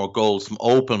you a lot more goals from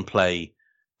open play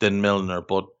than Milner.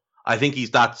 But I think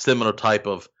he's that similar type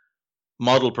of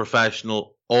model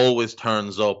professional, always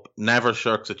turns up, never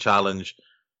shirks a challenge,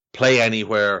 play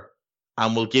anywhere,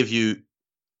 and will give you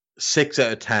 6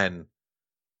 out of 10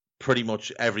 pretty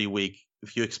much every week.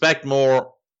 If you expect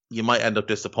more, you might end up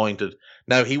disappointed.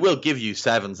 Now, he will give you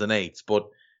 7s and 8s, but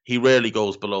he rarely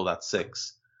goes below that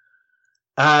 6.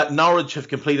 Norwich have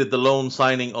completed the loan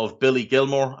signing of Billy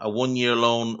Gilmour, a 1-year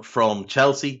loan from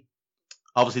Chelsea.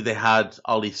 Obviously, they had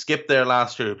Ollie Skip there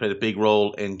last year, who played a big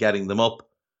role in getting them up.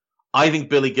 I think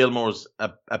Billy Gilmour's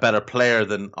a better player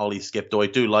than Ollie Skip, though I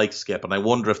do like Skip, and I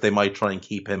wonder if they might try and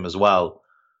keep him as well.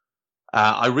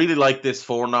 I really like this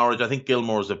for Norwich. I think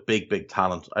Gilmour's a big, big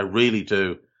talent. I really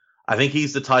do. I think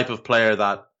he's the type of player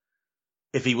that,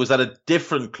 if he was at a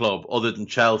different club other than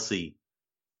Chelsea,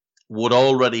 would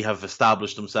already have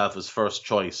established himself as first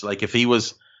choice. Like if he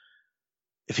was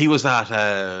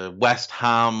at West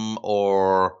Ham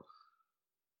or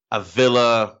a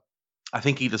Villa, I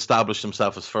think he'd established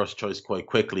himself as first choice quite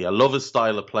quickly. I love his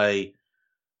style of play.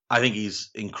 I think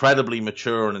he's incredibly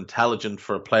mature and intelligent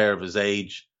for a player of his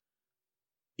age.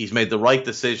 He's made the right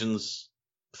decisions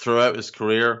throughout his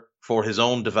career for his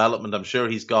own development. I'm sure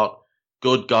he's got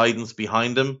good guidance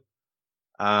behind him.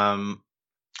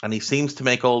 And he seems to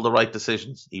make all the right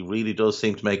decisions. He really does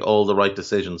seem to make all the right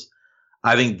decisions.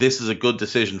 I think this is a good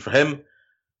decision for him.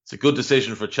 It's a good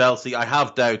decision for Chelsea. I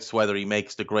have doubts whether he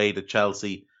makes the grade at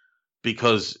Chelsea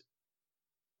because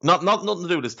nothing to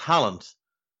do with his talent.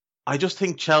 I just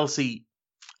think Chelsea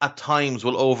at times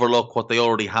will overlook what they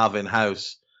already have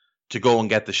in-house to go and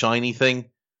get the shiny thing.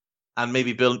 And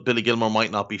maybe Billy Gilmour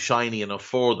might not be shiny enough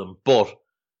for them. But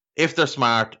if they're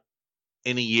smart,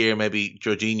 in a year, maybe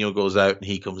Jorginho goes out and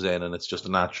he comes in, and it's just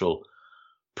a natural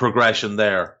progression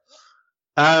there.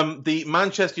 The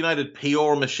Manchester United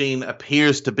PR machine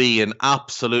appears to be in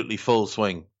absolutely full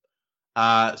swing.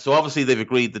 So obviously they've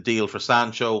agreed the deal for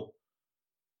Sancho.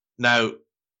 Now,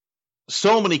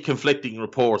 so many conflicting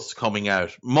reports coming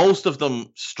out, most of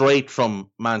them straight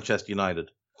from Manchester United.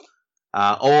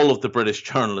 All of the British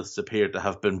journalists appear to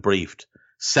have been briefed.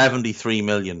 73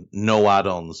 million, no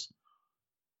add-ons.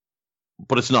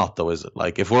 But it's not, though, is it?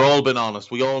 Like, if we're all being honest,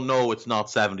 we all know it's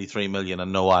not 73 million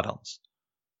and no add-ons.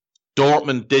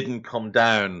 Dortmund didn't come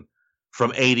down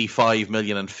from 85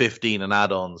 million and 15 in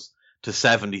add-ons to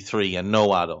 73 and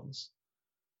no add-ons.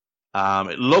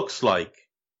 It looks like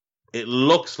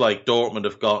Dortmund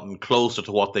have gotten closer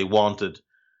to what they wanted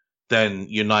than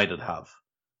United have.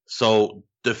 So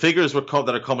the figures that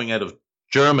are coming out of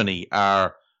Germany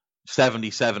are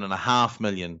 77.5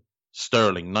 million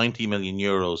sterling, 90 million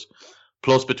euros,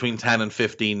 plus between 10 and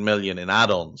 15 million in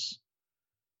add-ons.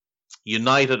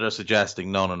 United are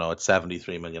suggesting, no, it's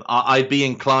 73 million. I'd be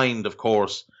inclined, of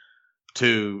course,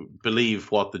 to believe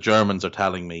what the Germans are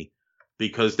telling me,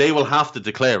 because they will have to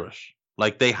declare it.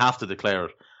 Like, they have to declare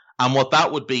it. And what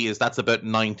that would be is that's about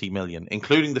 90 million,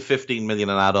 including the 15 million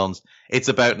in add-ons. It's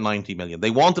about 90 million.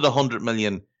 They wanted 100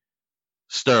 million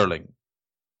sterling.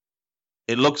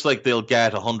 It looks like they'll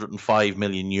get 105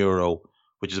 million euro,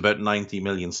 which is about 90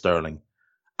 million sterling.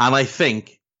 And I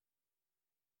think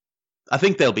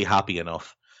they'll be happy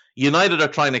enough. United are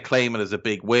trying to claim it as a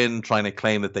big win, trying to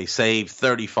claim that they saved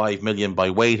 35 million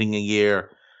by waiting a year.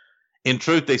 In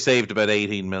truth, they saved about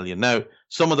 18 million. Now,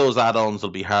 some of those add-ons will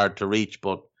be hard to reach,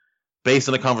 but based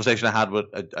on a conversation I had with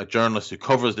a journalist who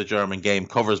covers the German game,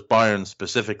 covers Bayern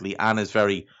specifically, and is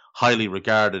very highly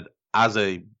regarded as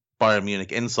a Bayern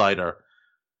Munich insider,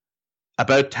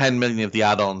 about 10 million of the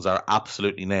add-ons are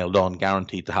absolutely nailed on,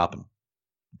 guaranteed to happen.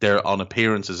 They're on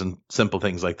appearances and simple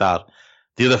things like that.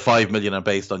 The other 5 million are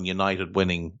based on United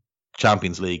winning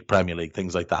Champions League, Premier League,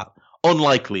 things like that.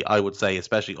 Unlikely, I would say,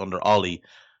 especially under Ollie.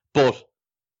 But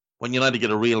when United get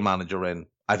a real manager in,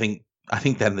 I think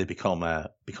then they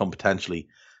become potentially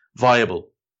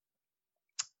viable.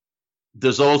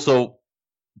 There's also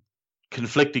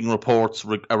conflicting reports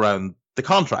around the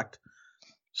contract.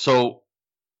 So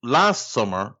last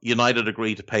summer, United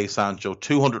agreed to pay Sancho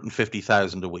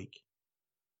 250,000 a week.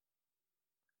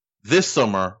 This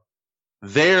summer,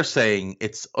 they're saying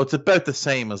it's about the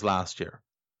same as last year.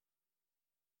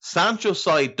 Sancho's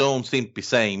side don't seem to be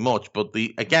saying much, but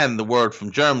the word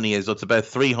from Germany is it's about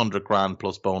 300 grand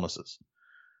plus bonuses.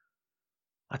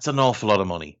 That's an awful lot of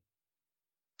money.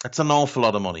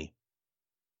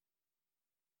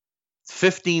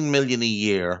 15 million a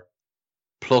year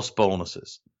plus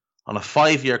bonuses. On a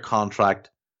 5-year contract,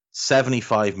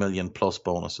 75 million plus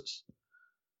bonuses.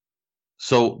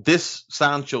 So this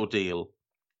Sancho deal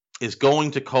is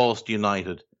going to cost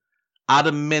United, at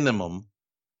a minimum,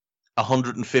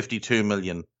 152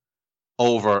 million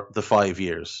over the 5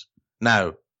 years.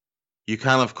 Now, you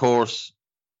can, of course,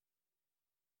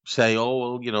 say,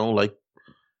 like,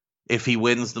 if he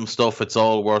wins them stuff, it's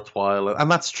all worthwhile.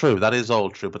 And that's true. That is all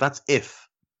true. But that's if.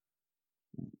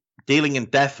 Dealing in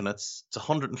definites, it's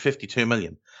 152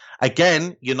 million.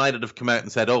 Again, United have come out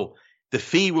and said, the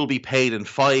fee will be paid in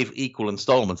 5 equal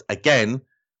installments. Again,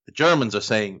 the Germans are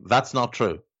saying that's not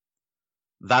true.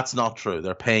 That's not true.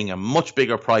 They're paying a much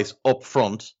bigger price up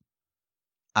front,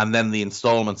 and then the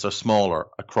installments are smaller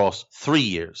across 3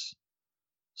 years.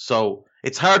 So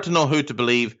it's hard to know who to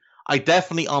believe. I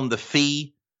definitely, on the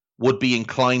fee, would be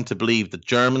inclined to believe the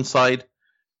German side.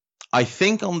 I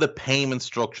think on the payment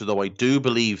structure, though, I do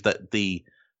believe that the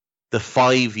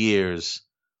 5 years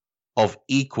of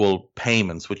equal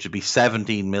payments, which would be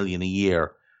 17 million a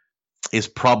year, is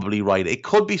probably right. It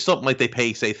could be something like they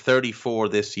pay, say, 34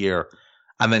 this year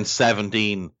and then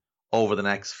 17 over the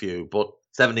next few, but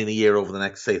 17 a year over the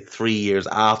next, say, 3 years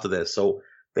after this. So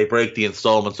they break the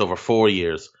installments over 4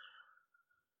 years.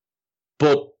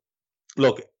 But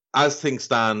look, as things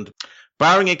stand,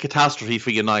 barring a catastrophe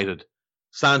for United,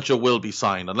 Sancho will be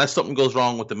signed. Unless something goes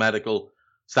wrong with the medical,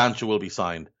 Sancho will be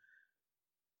signed.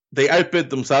 They outbid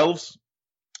themselves.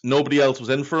 Nobody else was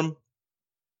in for him.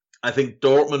 I think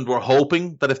Dortmund were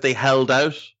hoping that if they held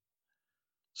out,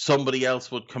 somebody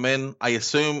else would come in. I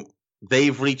assume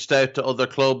they've reached out to other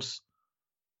clubs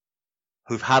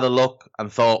who've had a look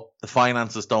and thought the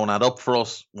finances don't add up for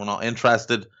us. We're not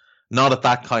interested. Not at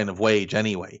that kind of wage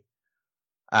anyway.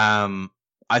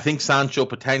 I think Sancho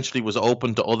potentially was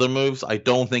open to other moves. I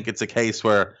don't think it's a case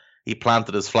where he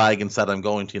planted his flag and said, I'm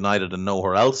going to United and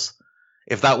nowhere else.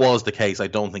 If that was the case, I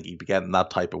don't think he'd be getting that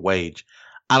type of wage.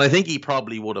 And I think he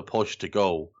probably would have pushed to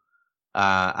go.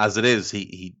 As it is,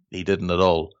 he didn't at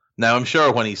all. Now, I'm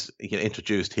sure when he's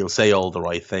introduced, he'll say all the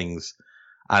right things.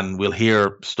 And we'll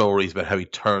hear stories about how he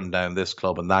turned down this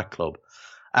club and that club.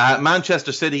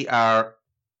 Manchester City are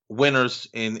winners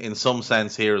in some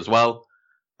sense here as well.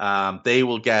 They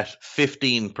will get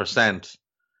 15%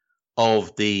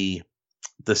 of the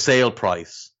sale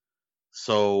price.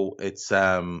 So it's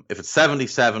if it's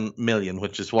 77 million,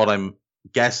 which is what I'm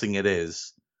guessing it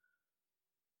is,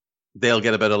 they'll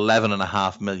get about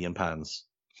 £11.5 million,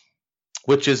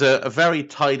 which is a very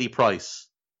tidy price.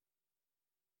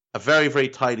 A very, very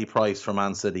tidy price for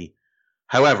Man City.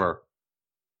 However,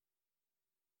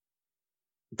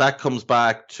 that comes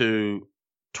back to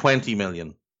 20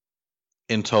 million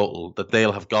in total that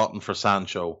they'll have gotten for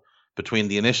Sancho between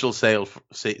the initial sale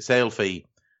fee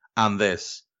and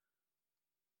this.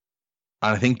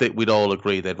 And I think that we'd all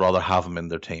agree they'd rather have him in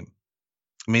their team.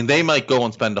 I mean, they might go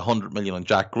and spend 100 million on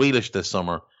Jack Grealish this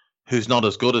summer, who's not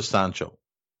as good as Sancho.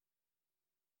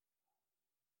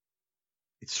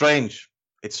 It's strange.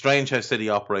 It's strange how City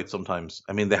operates sometimes.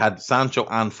 I mean, they had Sancho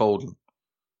and Foden.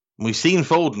 We've seen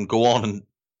Foden go on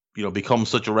and become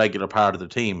such a regular part of the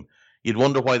team. You'd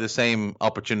wonder why the same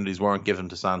opportunities weren't given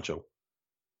to Sancho.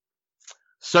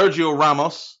 Sergio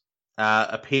Ramos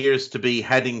appears to be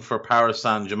heading for Paris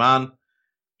Saint-Germain.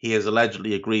 He has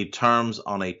allegedly agreed terms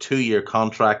on a 2-year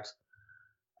contract.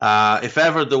 If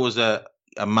ever there was a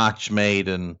match made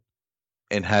in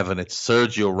heaven, it's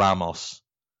Sergio Ramos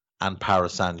and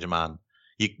Paris Saint-Germain.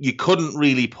 You couldn't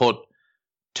really put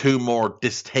two more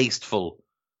distasteful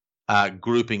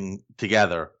grouping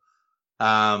together.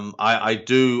 I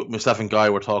do, myself and Guy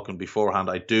were talking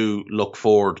beforehand, I do look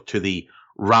forward to the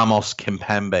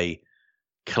Ramos-Kimpembe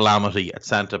calamity at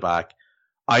centre-back.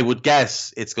 I would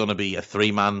guess it's going to be a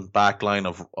 3-man backline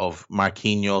of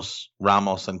Marquinhos,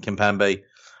 Ramos and Kimpembe.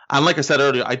 And like I said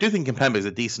earlier, I do think Kimpembe is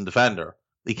a decent defender.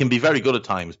 He can be very good at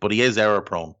times, but he is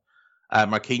error-prone.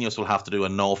 Marquinhos will have to do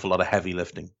an awful lot of heavy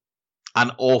lifting.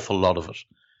 An awful lot of it.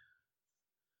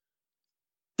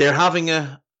 They're having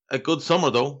a good summer,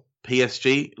 though,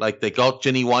 PSG. Like, they got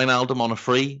Gini Wijnaldum on a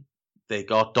free. They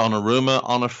got Donnarumma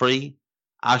on a free.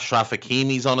 Achraf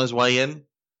Hakimi's on his way in.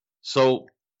 So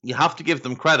you have to give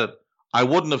them credit. I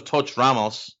wouldn't have touched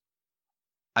Ramos.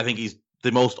 I think he's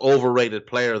the most overrated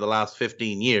player of the last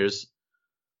 15 years.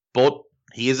 But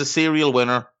he is a serial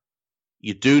winner.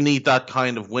 You do need that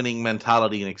kind of winning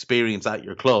mentality and experience at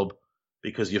your club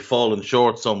because you've fallen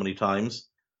short so many times.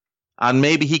 And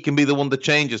maybe he can be the one that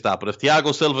changes that. But if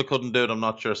Thiago Silva couldn't do it, I'm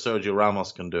not sure Sergio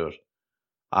Ramos can do it.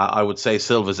 I would say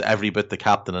Silva's every bit the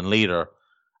captain and leader.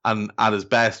 And at his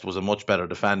best was a much better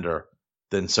defender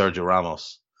than Sergio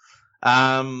Ramos.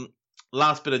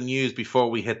 Last bit of news before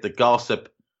we hit the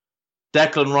gossip.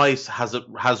 Declan Rice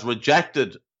has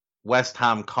rejected West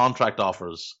Ham contract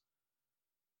offers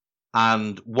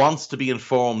and wants to be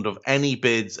informed of any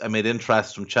bids amid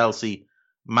interest from Chelsea,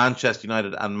 Manchester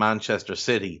United and Manchester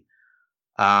City.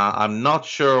 I'm not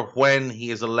sure when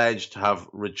he is alleged to have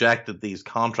rejected these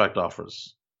contract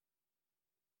offers.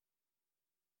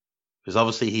 Because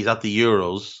obviously he's at the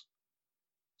Euros,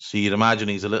 so you'd imagine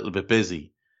he's a little bit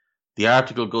busy. The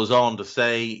article goes on to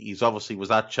say he's obviously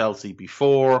was at Chelsea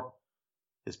before.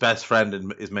 His best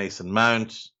friend is Mason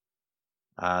Mount.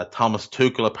 Thomas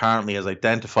Tuchel apparently has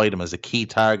identified him as a key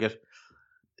target.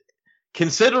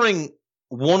 Considering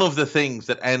one of the things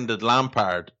that ended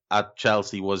Lampard at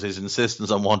Chelsea was his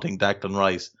insistence on wanting Declan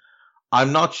Rice,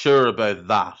 I'm not sure about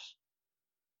that.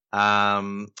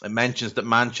 It mentions that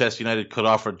Manchester United could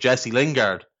offer Jesse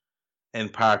Lingard in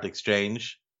part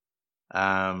exchange.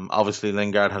 Obviously,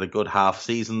 Lingard had a good half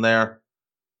season there.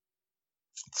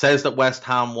 It says that West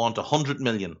Ham want 100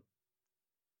 million.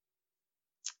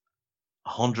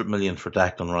 100 million for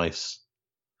Declan Rice.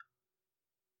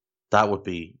 That would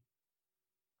be...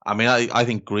 I mean, I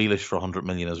think Grealish for 100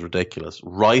 million is ridiculous.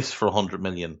 Rice for 100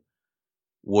 million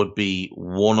would be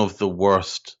one of the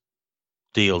worst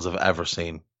deals I've ever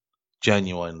seen.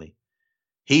 Genuinely.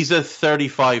 He's a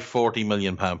 35, 40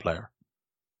 million pound player.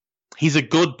 He's a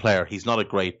good player. He's not a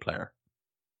great player.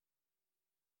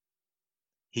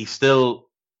 He's still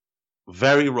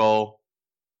very raw.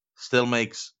 Still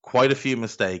makes quite a few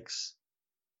mistakes.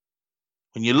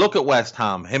 when you look at West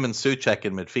Ham, him and Souček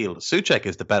in midfield, Souček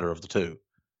is the better of the two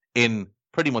in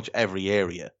pretty much every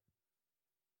area.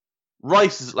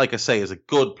 Rice, is, like I say, is a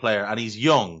good player, and he's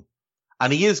young,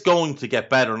 and he is going to get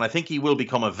better, and I think he will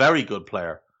become a very good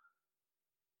player.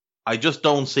 I just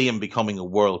don't see him becoming a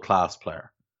world-class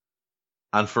player.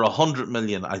 And for 100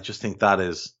 million, I just think that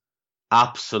is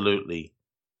absolutely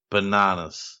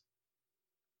bananas.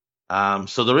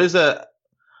 So there is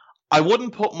I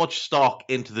wouldn't put much stock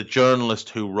into the journalist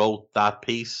who wrote that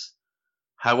piece.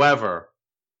 However,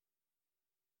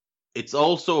 it's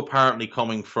also apparently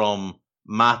coming from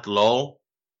Matt Law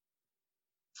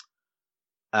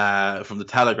from the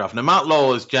Telegraph. Now, Matt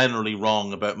Law is generally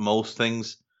wrong about most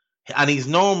things, and he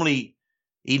normally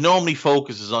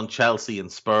focuses on Chelsea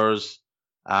and Spurs.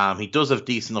 He does have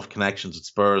decent enough connections at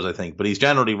Spurs, I think, but he's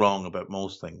generally wrong about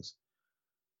most things.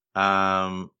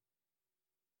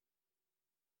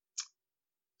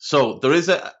 So there is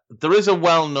a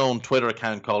well-known Twitter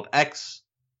account called ex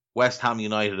West Ham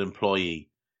United employee.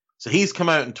 So he's come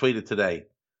out and tweeted today.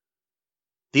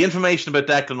 The information about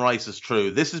Declan Rice is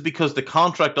true. This is because the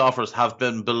contract offers have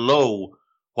been below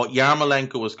what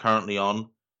Yarmolenko was currently on,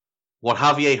 what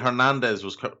Javier Hernandez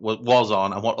was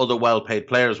on, and what other well-paid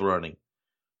players were earning.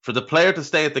 For the player to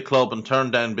stay at the club and turn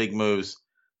down big moves,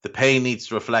 the pay needs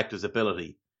to reflect his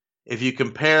ability. If you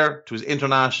compare to his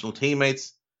international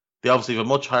teammates, they obviously have a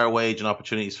much higher wage and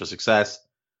opportunities for success.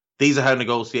 These are how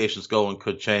negotiations go and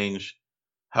could change.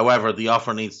 However, the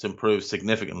offer needs to improve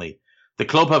significantly. The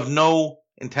club have no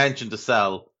intention to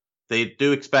sell. They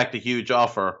do expect a huge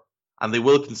offer, and they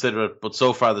will consider it, but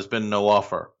so far there's been no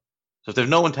offer. So if they have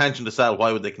no intention to sell,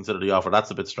 why would they consider the offer? That's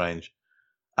a bit strange.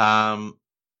 At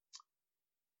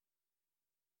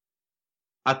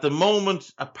the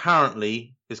moment,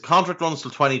 apparently, his contract runs till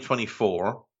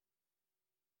 2024.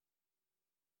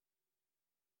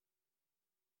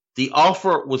 The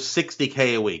offer was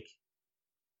 60k a week.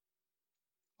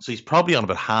 So he's probably on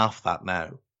about half that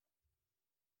now.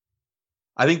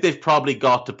 I think they've probably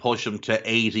got to push him to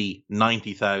 80,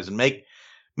 90,000. Make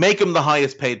him the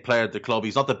highest paid player at the club.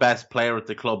 He's not the best player at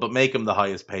the club, but make him the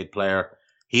highest paid player.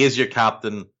 He is your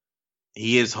captain.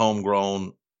 He is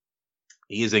homegrown.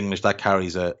 He is English. That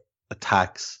carries a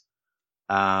tax.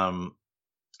 I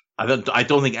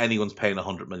don't think anyone's paying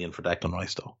 100 million for Declan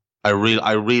Rice, though. I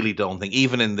really don't think,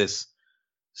 even in this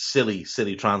silly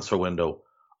transfer window,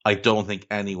 I don't think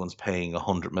anyone's paying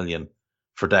 100 million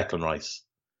for Declan Rice.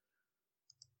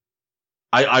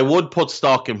 I would put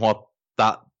stock in what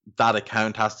that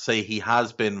account has to say. He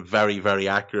has been very, very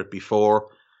accurate before,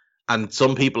 and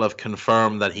some people have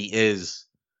confirmed that he is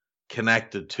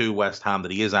connected to West Ham,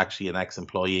 that he is actually an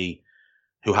ex-employee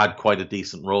who had quite a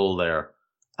decent role there.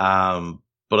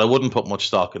 But I wouldn't put much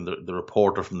stock in the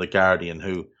reporter from The Guardian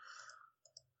who,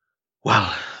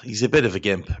 well, he's a bit of a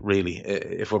gimp, really,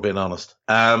 if we're being honest.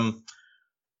 On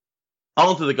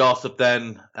to the gossip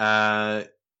then.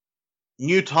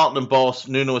 New Tottenham boss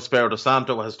Nuno Espirito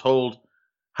Santo has been told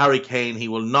Harry Kane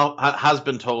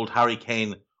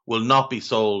will not be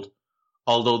sold,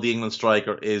 although the England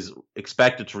striker is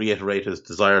expected to reiterate his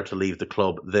desire to leave the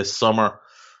club this summer.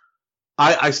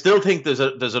 I still think there's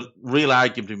a real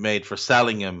argument to be made for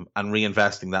selling him and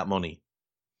reinvesting that money.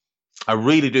 I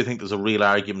really do think there's a real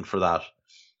argument for that,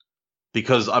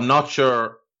 because I'm not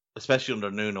sure, especially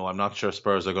under Nuno, I'm not sure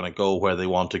Spurs are going to go where they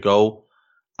want to go.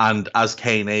 And as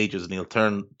Kane ages, and he'll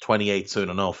turn 28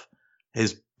 soon enough,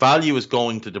 his value is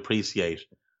going to depreciate.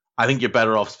 I think you're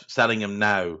better off selling him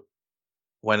now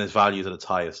when his value is at its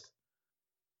highest.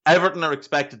 Everton are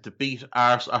expected to beat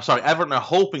Everton are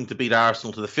hoping to beat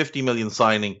Arsenal to the 50 million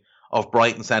signing of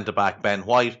Brighton centre-back Ben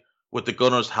White, with the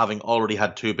Gunners having already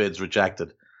had 2 bids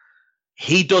rejected.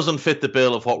 He doesn't fit the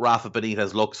bill of what Rafa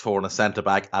Benitez looks for in a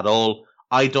centre-back at all.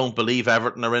 I don't believe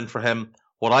Everton are in for him.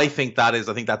 What I think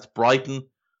that's Brighton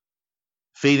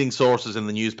feeding sources in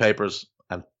the newspapers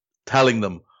and telling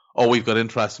them, oh, we've got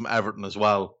interest from Everton as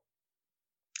well,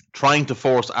 trying to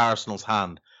force Arsenal's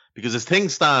hand. Because as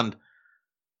things stand,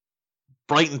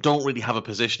 Brighton don't really have a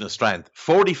position of strength.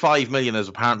 45 million is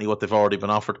apparently what they've already been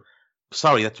offered.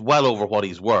 Sorry, that's well over what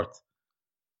he's worth.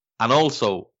 And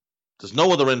also, there's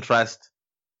no other interest.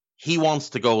 He wants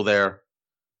to go there.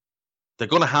 They're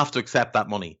going to have to accept that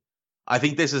money. I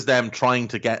think this is them trying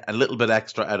to get a little bit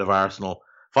extra out of Arsenal.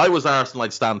 If I was Arsenal,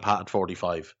 I'd stand pat at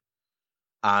 45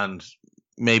 and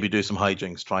maybe do some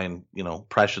hijinks, try and,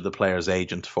 pressure the player's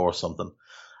agent for something.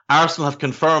 Arsenal have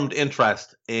confirmed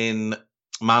interest in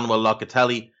Manuel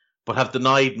Locatelli, but have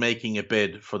denied making a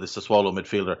bid for the Sassuolo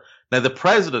midfielder. Now, the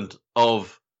president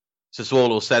of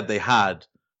Sassuolo said they had,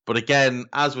 but again,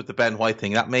 as with the Ben White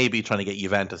thing, that may be trying to get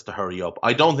Juventus to hurry up.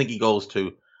 I don't think he goes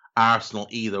to Arsenal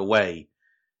either way.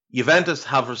 Juventus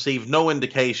have received no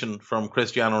indication from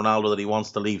Cristiano Ronaldo that he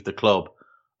wants to leave the club,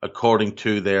 according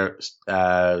to their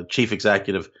chief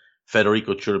executive,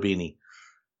 Federico Cherubini.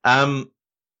 The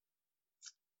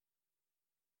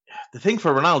thing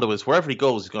for Ronaldo is wherever he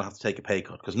goes, he's going to have to take a pay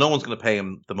cut because no one's going to pay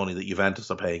him the money that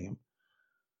Juventus are paying him.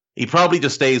 He probably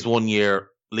just stays 1 year,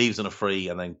 leaves on a free,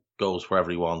 and then goes wherever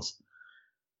he wants.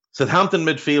 Southampton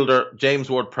midfielder James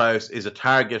Ward-Prowse is a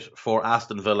target for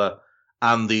Aston Villa,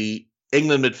 and the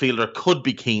England midfielder could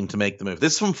be keen to make the move.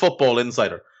 This is from Football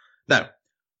Insider. Now,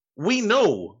 we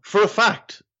know for a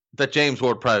fact that James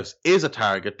Ward-Prowse is a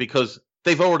target because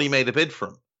they've already made a bid for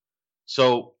him.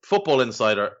 So, Football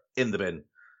Insider in the bin.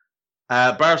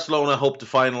 Barcelona hope to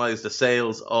finalise the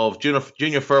sales of Junior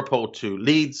Firpo to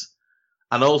Leeds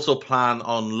and also plan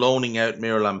on loaning out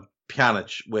Miralem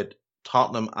Pjanic, with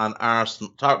Tottenham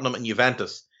and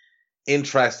Juventus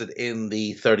interested in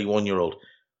the 31-year-old.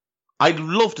 I'd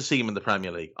love to see him in the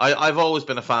Premier League. I've always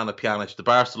been a fan of Pjanic. The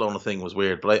Barcelona thing was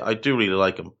weird, but I do really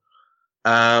like him.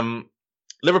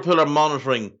 Liverpool are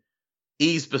monitoring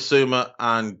Yves Bissouma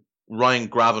and Ryan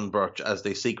Gravenberch as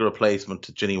they seek a replacement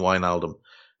to Gini Wijnaldum.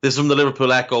 This is from the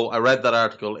Liverpool Echo. I read that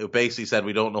article. It basically said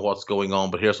we don't know what's going on,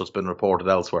 but here's what's been reported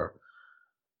elsewhere.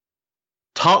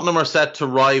 Tottenham are set to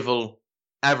rival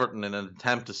Everton in an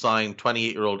attempt to sign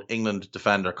 28-year-old England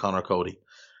defender Conor Cody.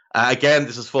 Again,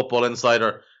 this is Football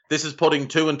Insider. This is putting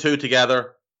 2 and 2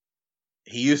 together.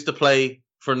 He used to play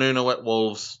for Nuno at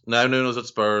Wolves. Now Nuno's at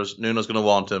Spurs. Nuno's going to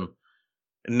want him.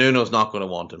 Nuno's not going to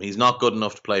want him. He's not good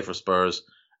enough to play for Spurs.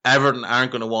 Everton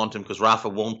aren't going to want him because Rafa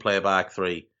won't play a back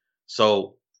three.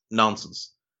 So,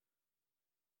 nonsense.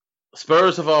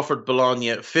 Spurs have offered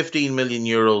Bologna 15 million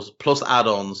euros plus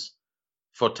add-ons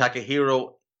for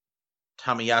Takahiro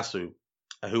Tamiyasu,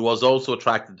 who was also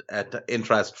attracted to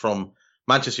interest from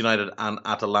Manchester United and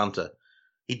Atalanta.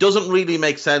 He doesn't really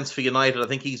make sense for United. I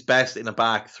think he's best in a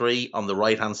back three on the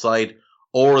right-hand side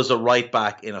or as a right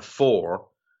back in a 4.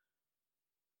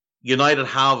 United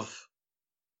have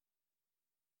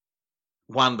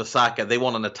Wan-Bissaka. They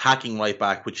want an attacking right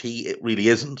back, which he really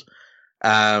isn't.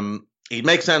 He'd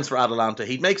make sense for Atalanta.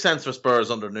 He'd make sense for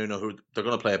Spurs under Nuno, who they're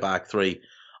going to play a back three.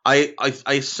 I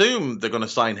assume they're going to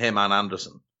sign him and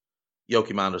Anderson,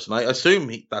 Joachim Anderson. I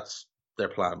assume that's their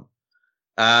plan.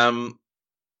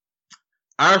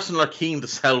 Arsenal are keen to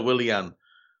sell Willian,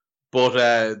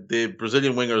 but the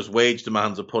Brazilian winger's wage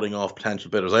demands are putting off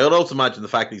potential bidders. I would also imagine the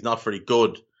fact that he's not very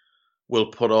good will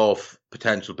put off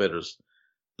potential bidders.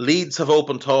 Leeds have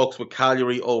opened talks with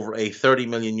Cagliari over a 30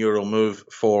 million euro move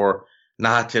for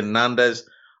Nahatin Nandez.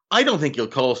 I don't think he'll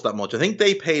cost that much. I think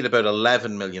they paid about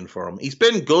 11 million for him. He's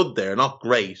been good there, not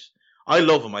great. I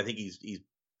love him. I think he's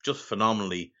just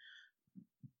phenomenally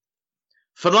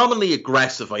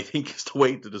aggressive, I think is the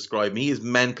way to describe him. He is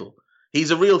mental.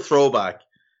 He's a real throwback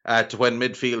to when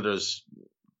midfielders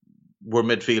were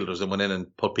midfielders and went in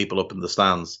and put people up in the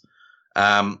stands.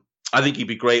 I think he'd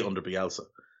be great under Bielsa.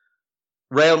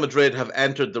 Real Madrid have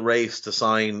entered the race to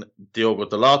sign Diogo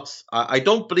Dalot. I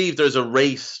don't believe there's a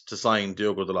race to sign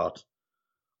Diogo Dalot.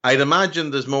 I'd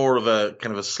imagine there's more of a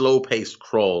kind of a slow-paced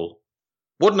crawl.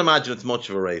 Wouldn't imagine it's much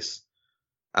of a race.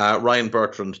 Ryan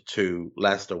Bertrand to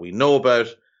Leicester we know about.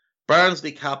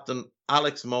 Barnsley captain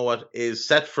Alex Mowat is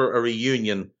set for a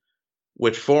reunion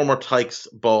with former Tykes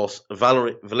boss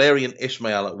Valerian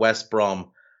Ismail at West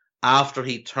Brom after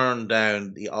he turned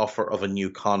down the offer of a new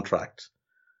contract.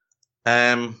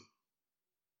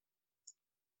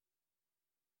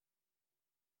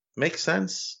 Makes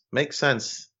sense.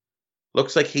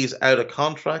 Looks like he's out of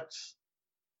contract.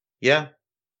 Yeah,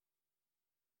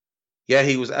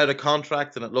 he was out of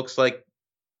contract, and it looks like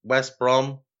West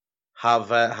Brom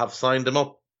have signed him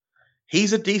up.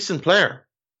 He's a decent player.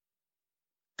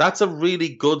 That's a really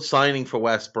good signing for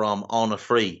West Brom on a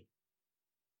free.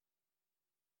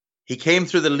 He came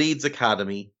through the Leeds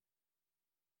Academy.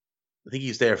 I think he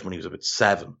was there from when he was about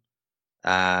 7.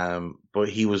 But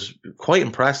he was quite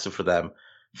impressive for them.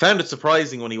 Found it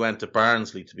surprising when he went to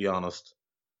Barnsley, to be honest.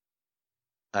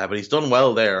 But he's done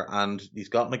well there, and he's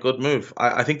gotten a good move.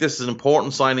 I think this is an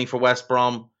important signing for West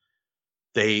Brom.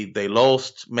 They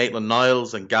lost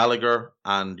Maitland-Niles and Gallagher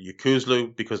and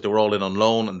Yukuzlu because they were all in on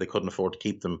loan and they couldn't afford to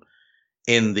keep them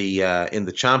in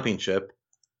the Championship.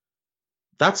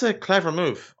 That's a clever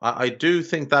move. I do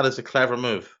think that is a clever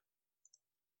move.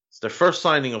 It's their first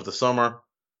signing of the summer.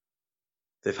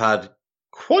 They've had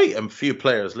quite a few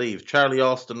players leave. Charlie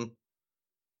Austin.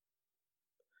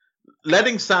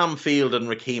 Letting Sam Field and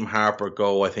Raheem Harper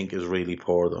go, I think, is really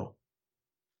poor, though.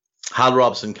 Hal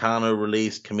Robson-Kanu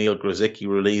released. Camille Grzycki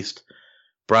released.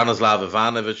 Branislav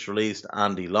Ivanovic released,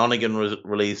 Andy Lonergan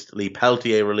released, Lee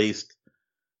Peltier released,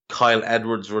 Kyle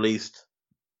Edwards released,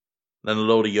 then a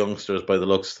load of youngsters by the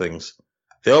looks of things.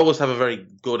 They always have a very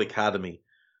good academy,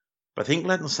 but I think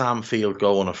letting Sam Field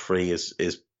go on a free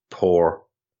is poor.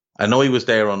 I know he was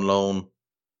there on loan,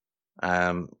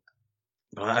 but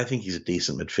I think he's a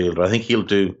decent midfielder. I think he'll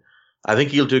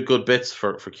do good bits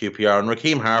for QPR. And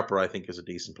Raheem Harper, I think, is a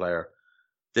decent player.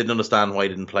 Didn't understand why he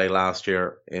didn't play last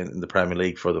year in the Premier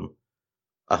League for them.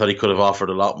 I thought he could have offered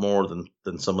a lot more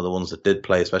than some of the ones that did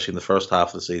play, especially in the first half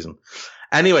of the season.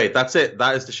 Anyway, that's it.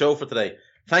 That is the show for today.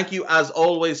 Thank you, as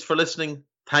always, for listening.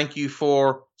 Thank you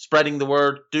for spreading the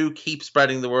word. Do keep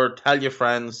spreading the word. Tell your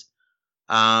friends.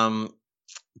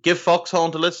 Give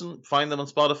Foxhole to listen. Find them on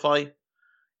Spotify.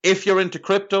 If you're into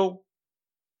crypto,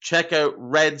 check out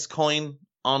Redscoin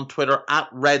on Twitter at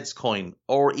Redscoin,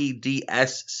 REDSCOIN,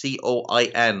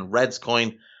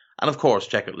 Redscoin. And of course,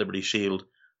 check out Liberty Shield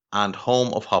and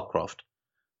Home of Hopcroft.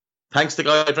 Thanks to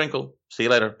Guy Drinkle. See you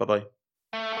later. Bye-bye.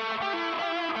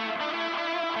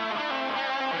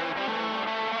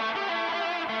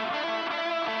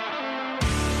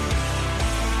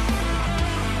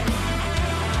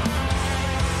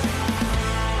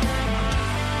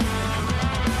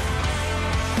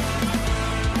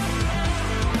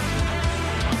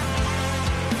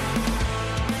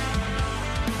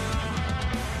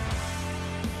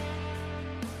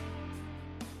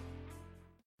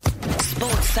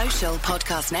 Social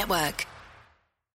Podcast Network.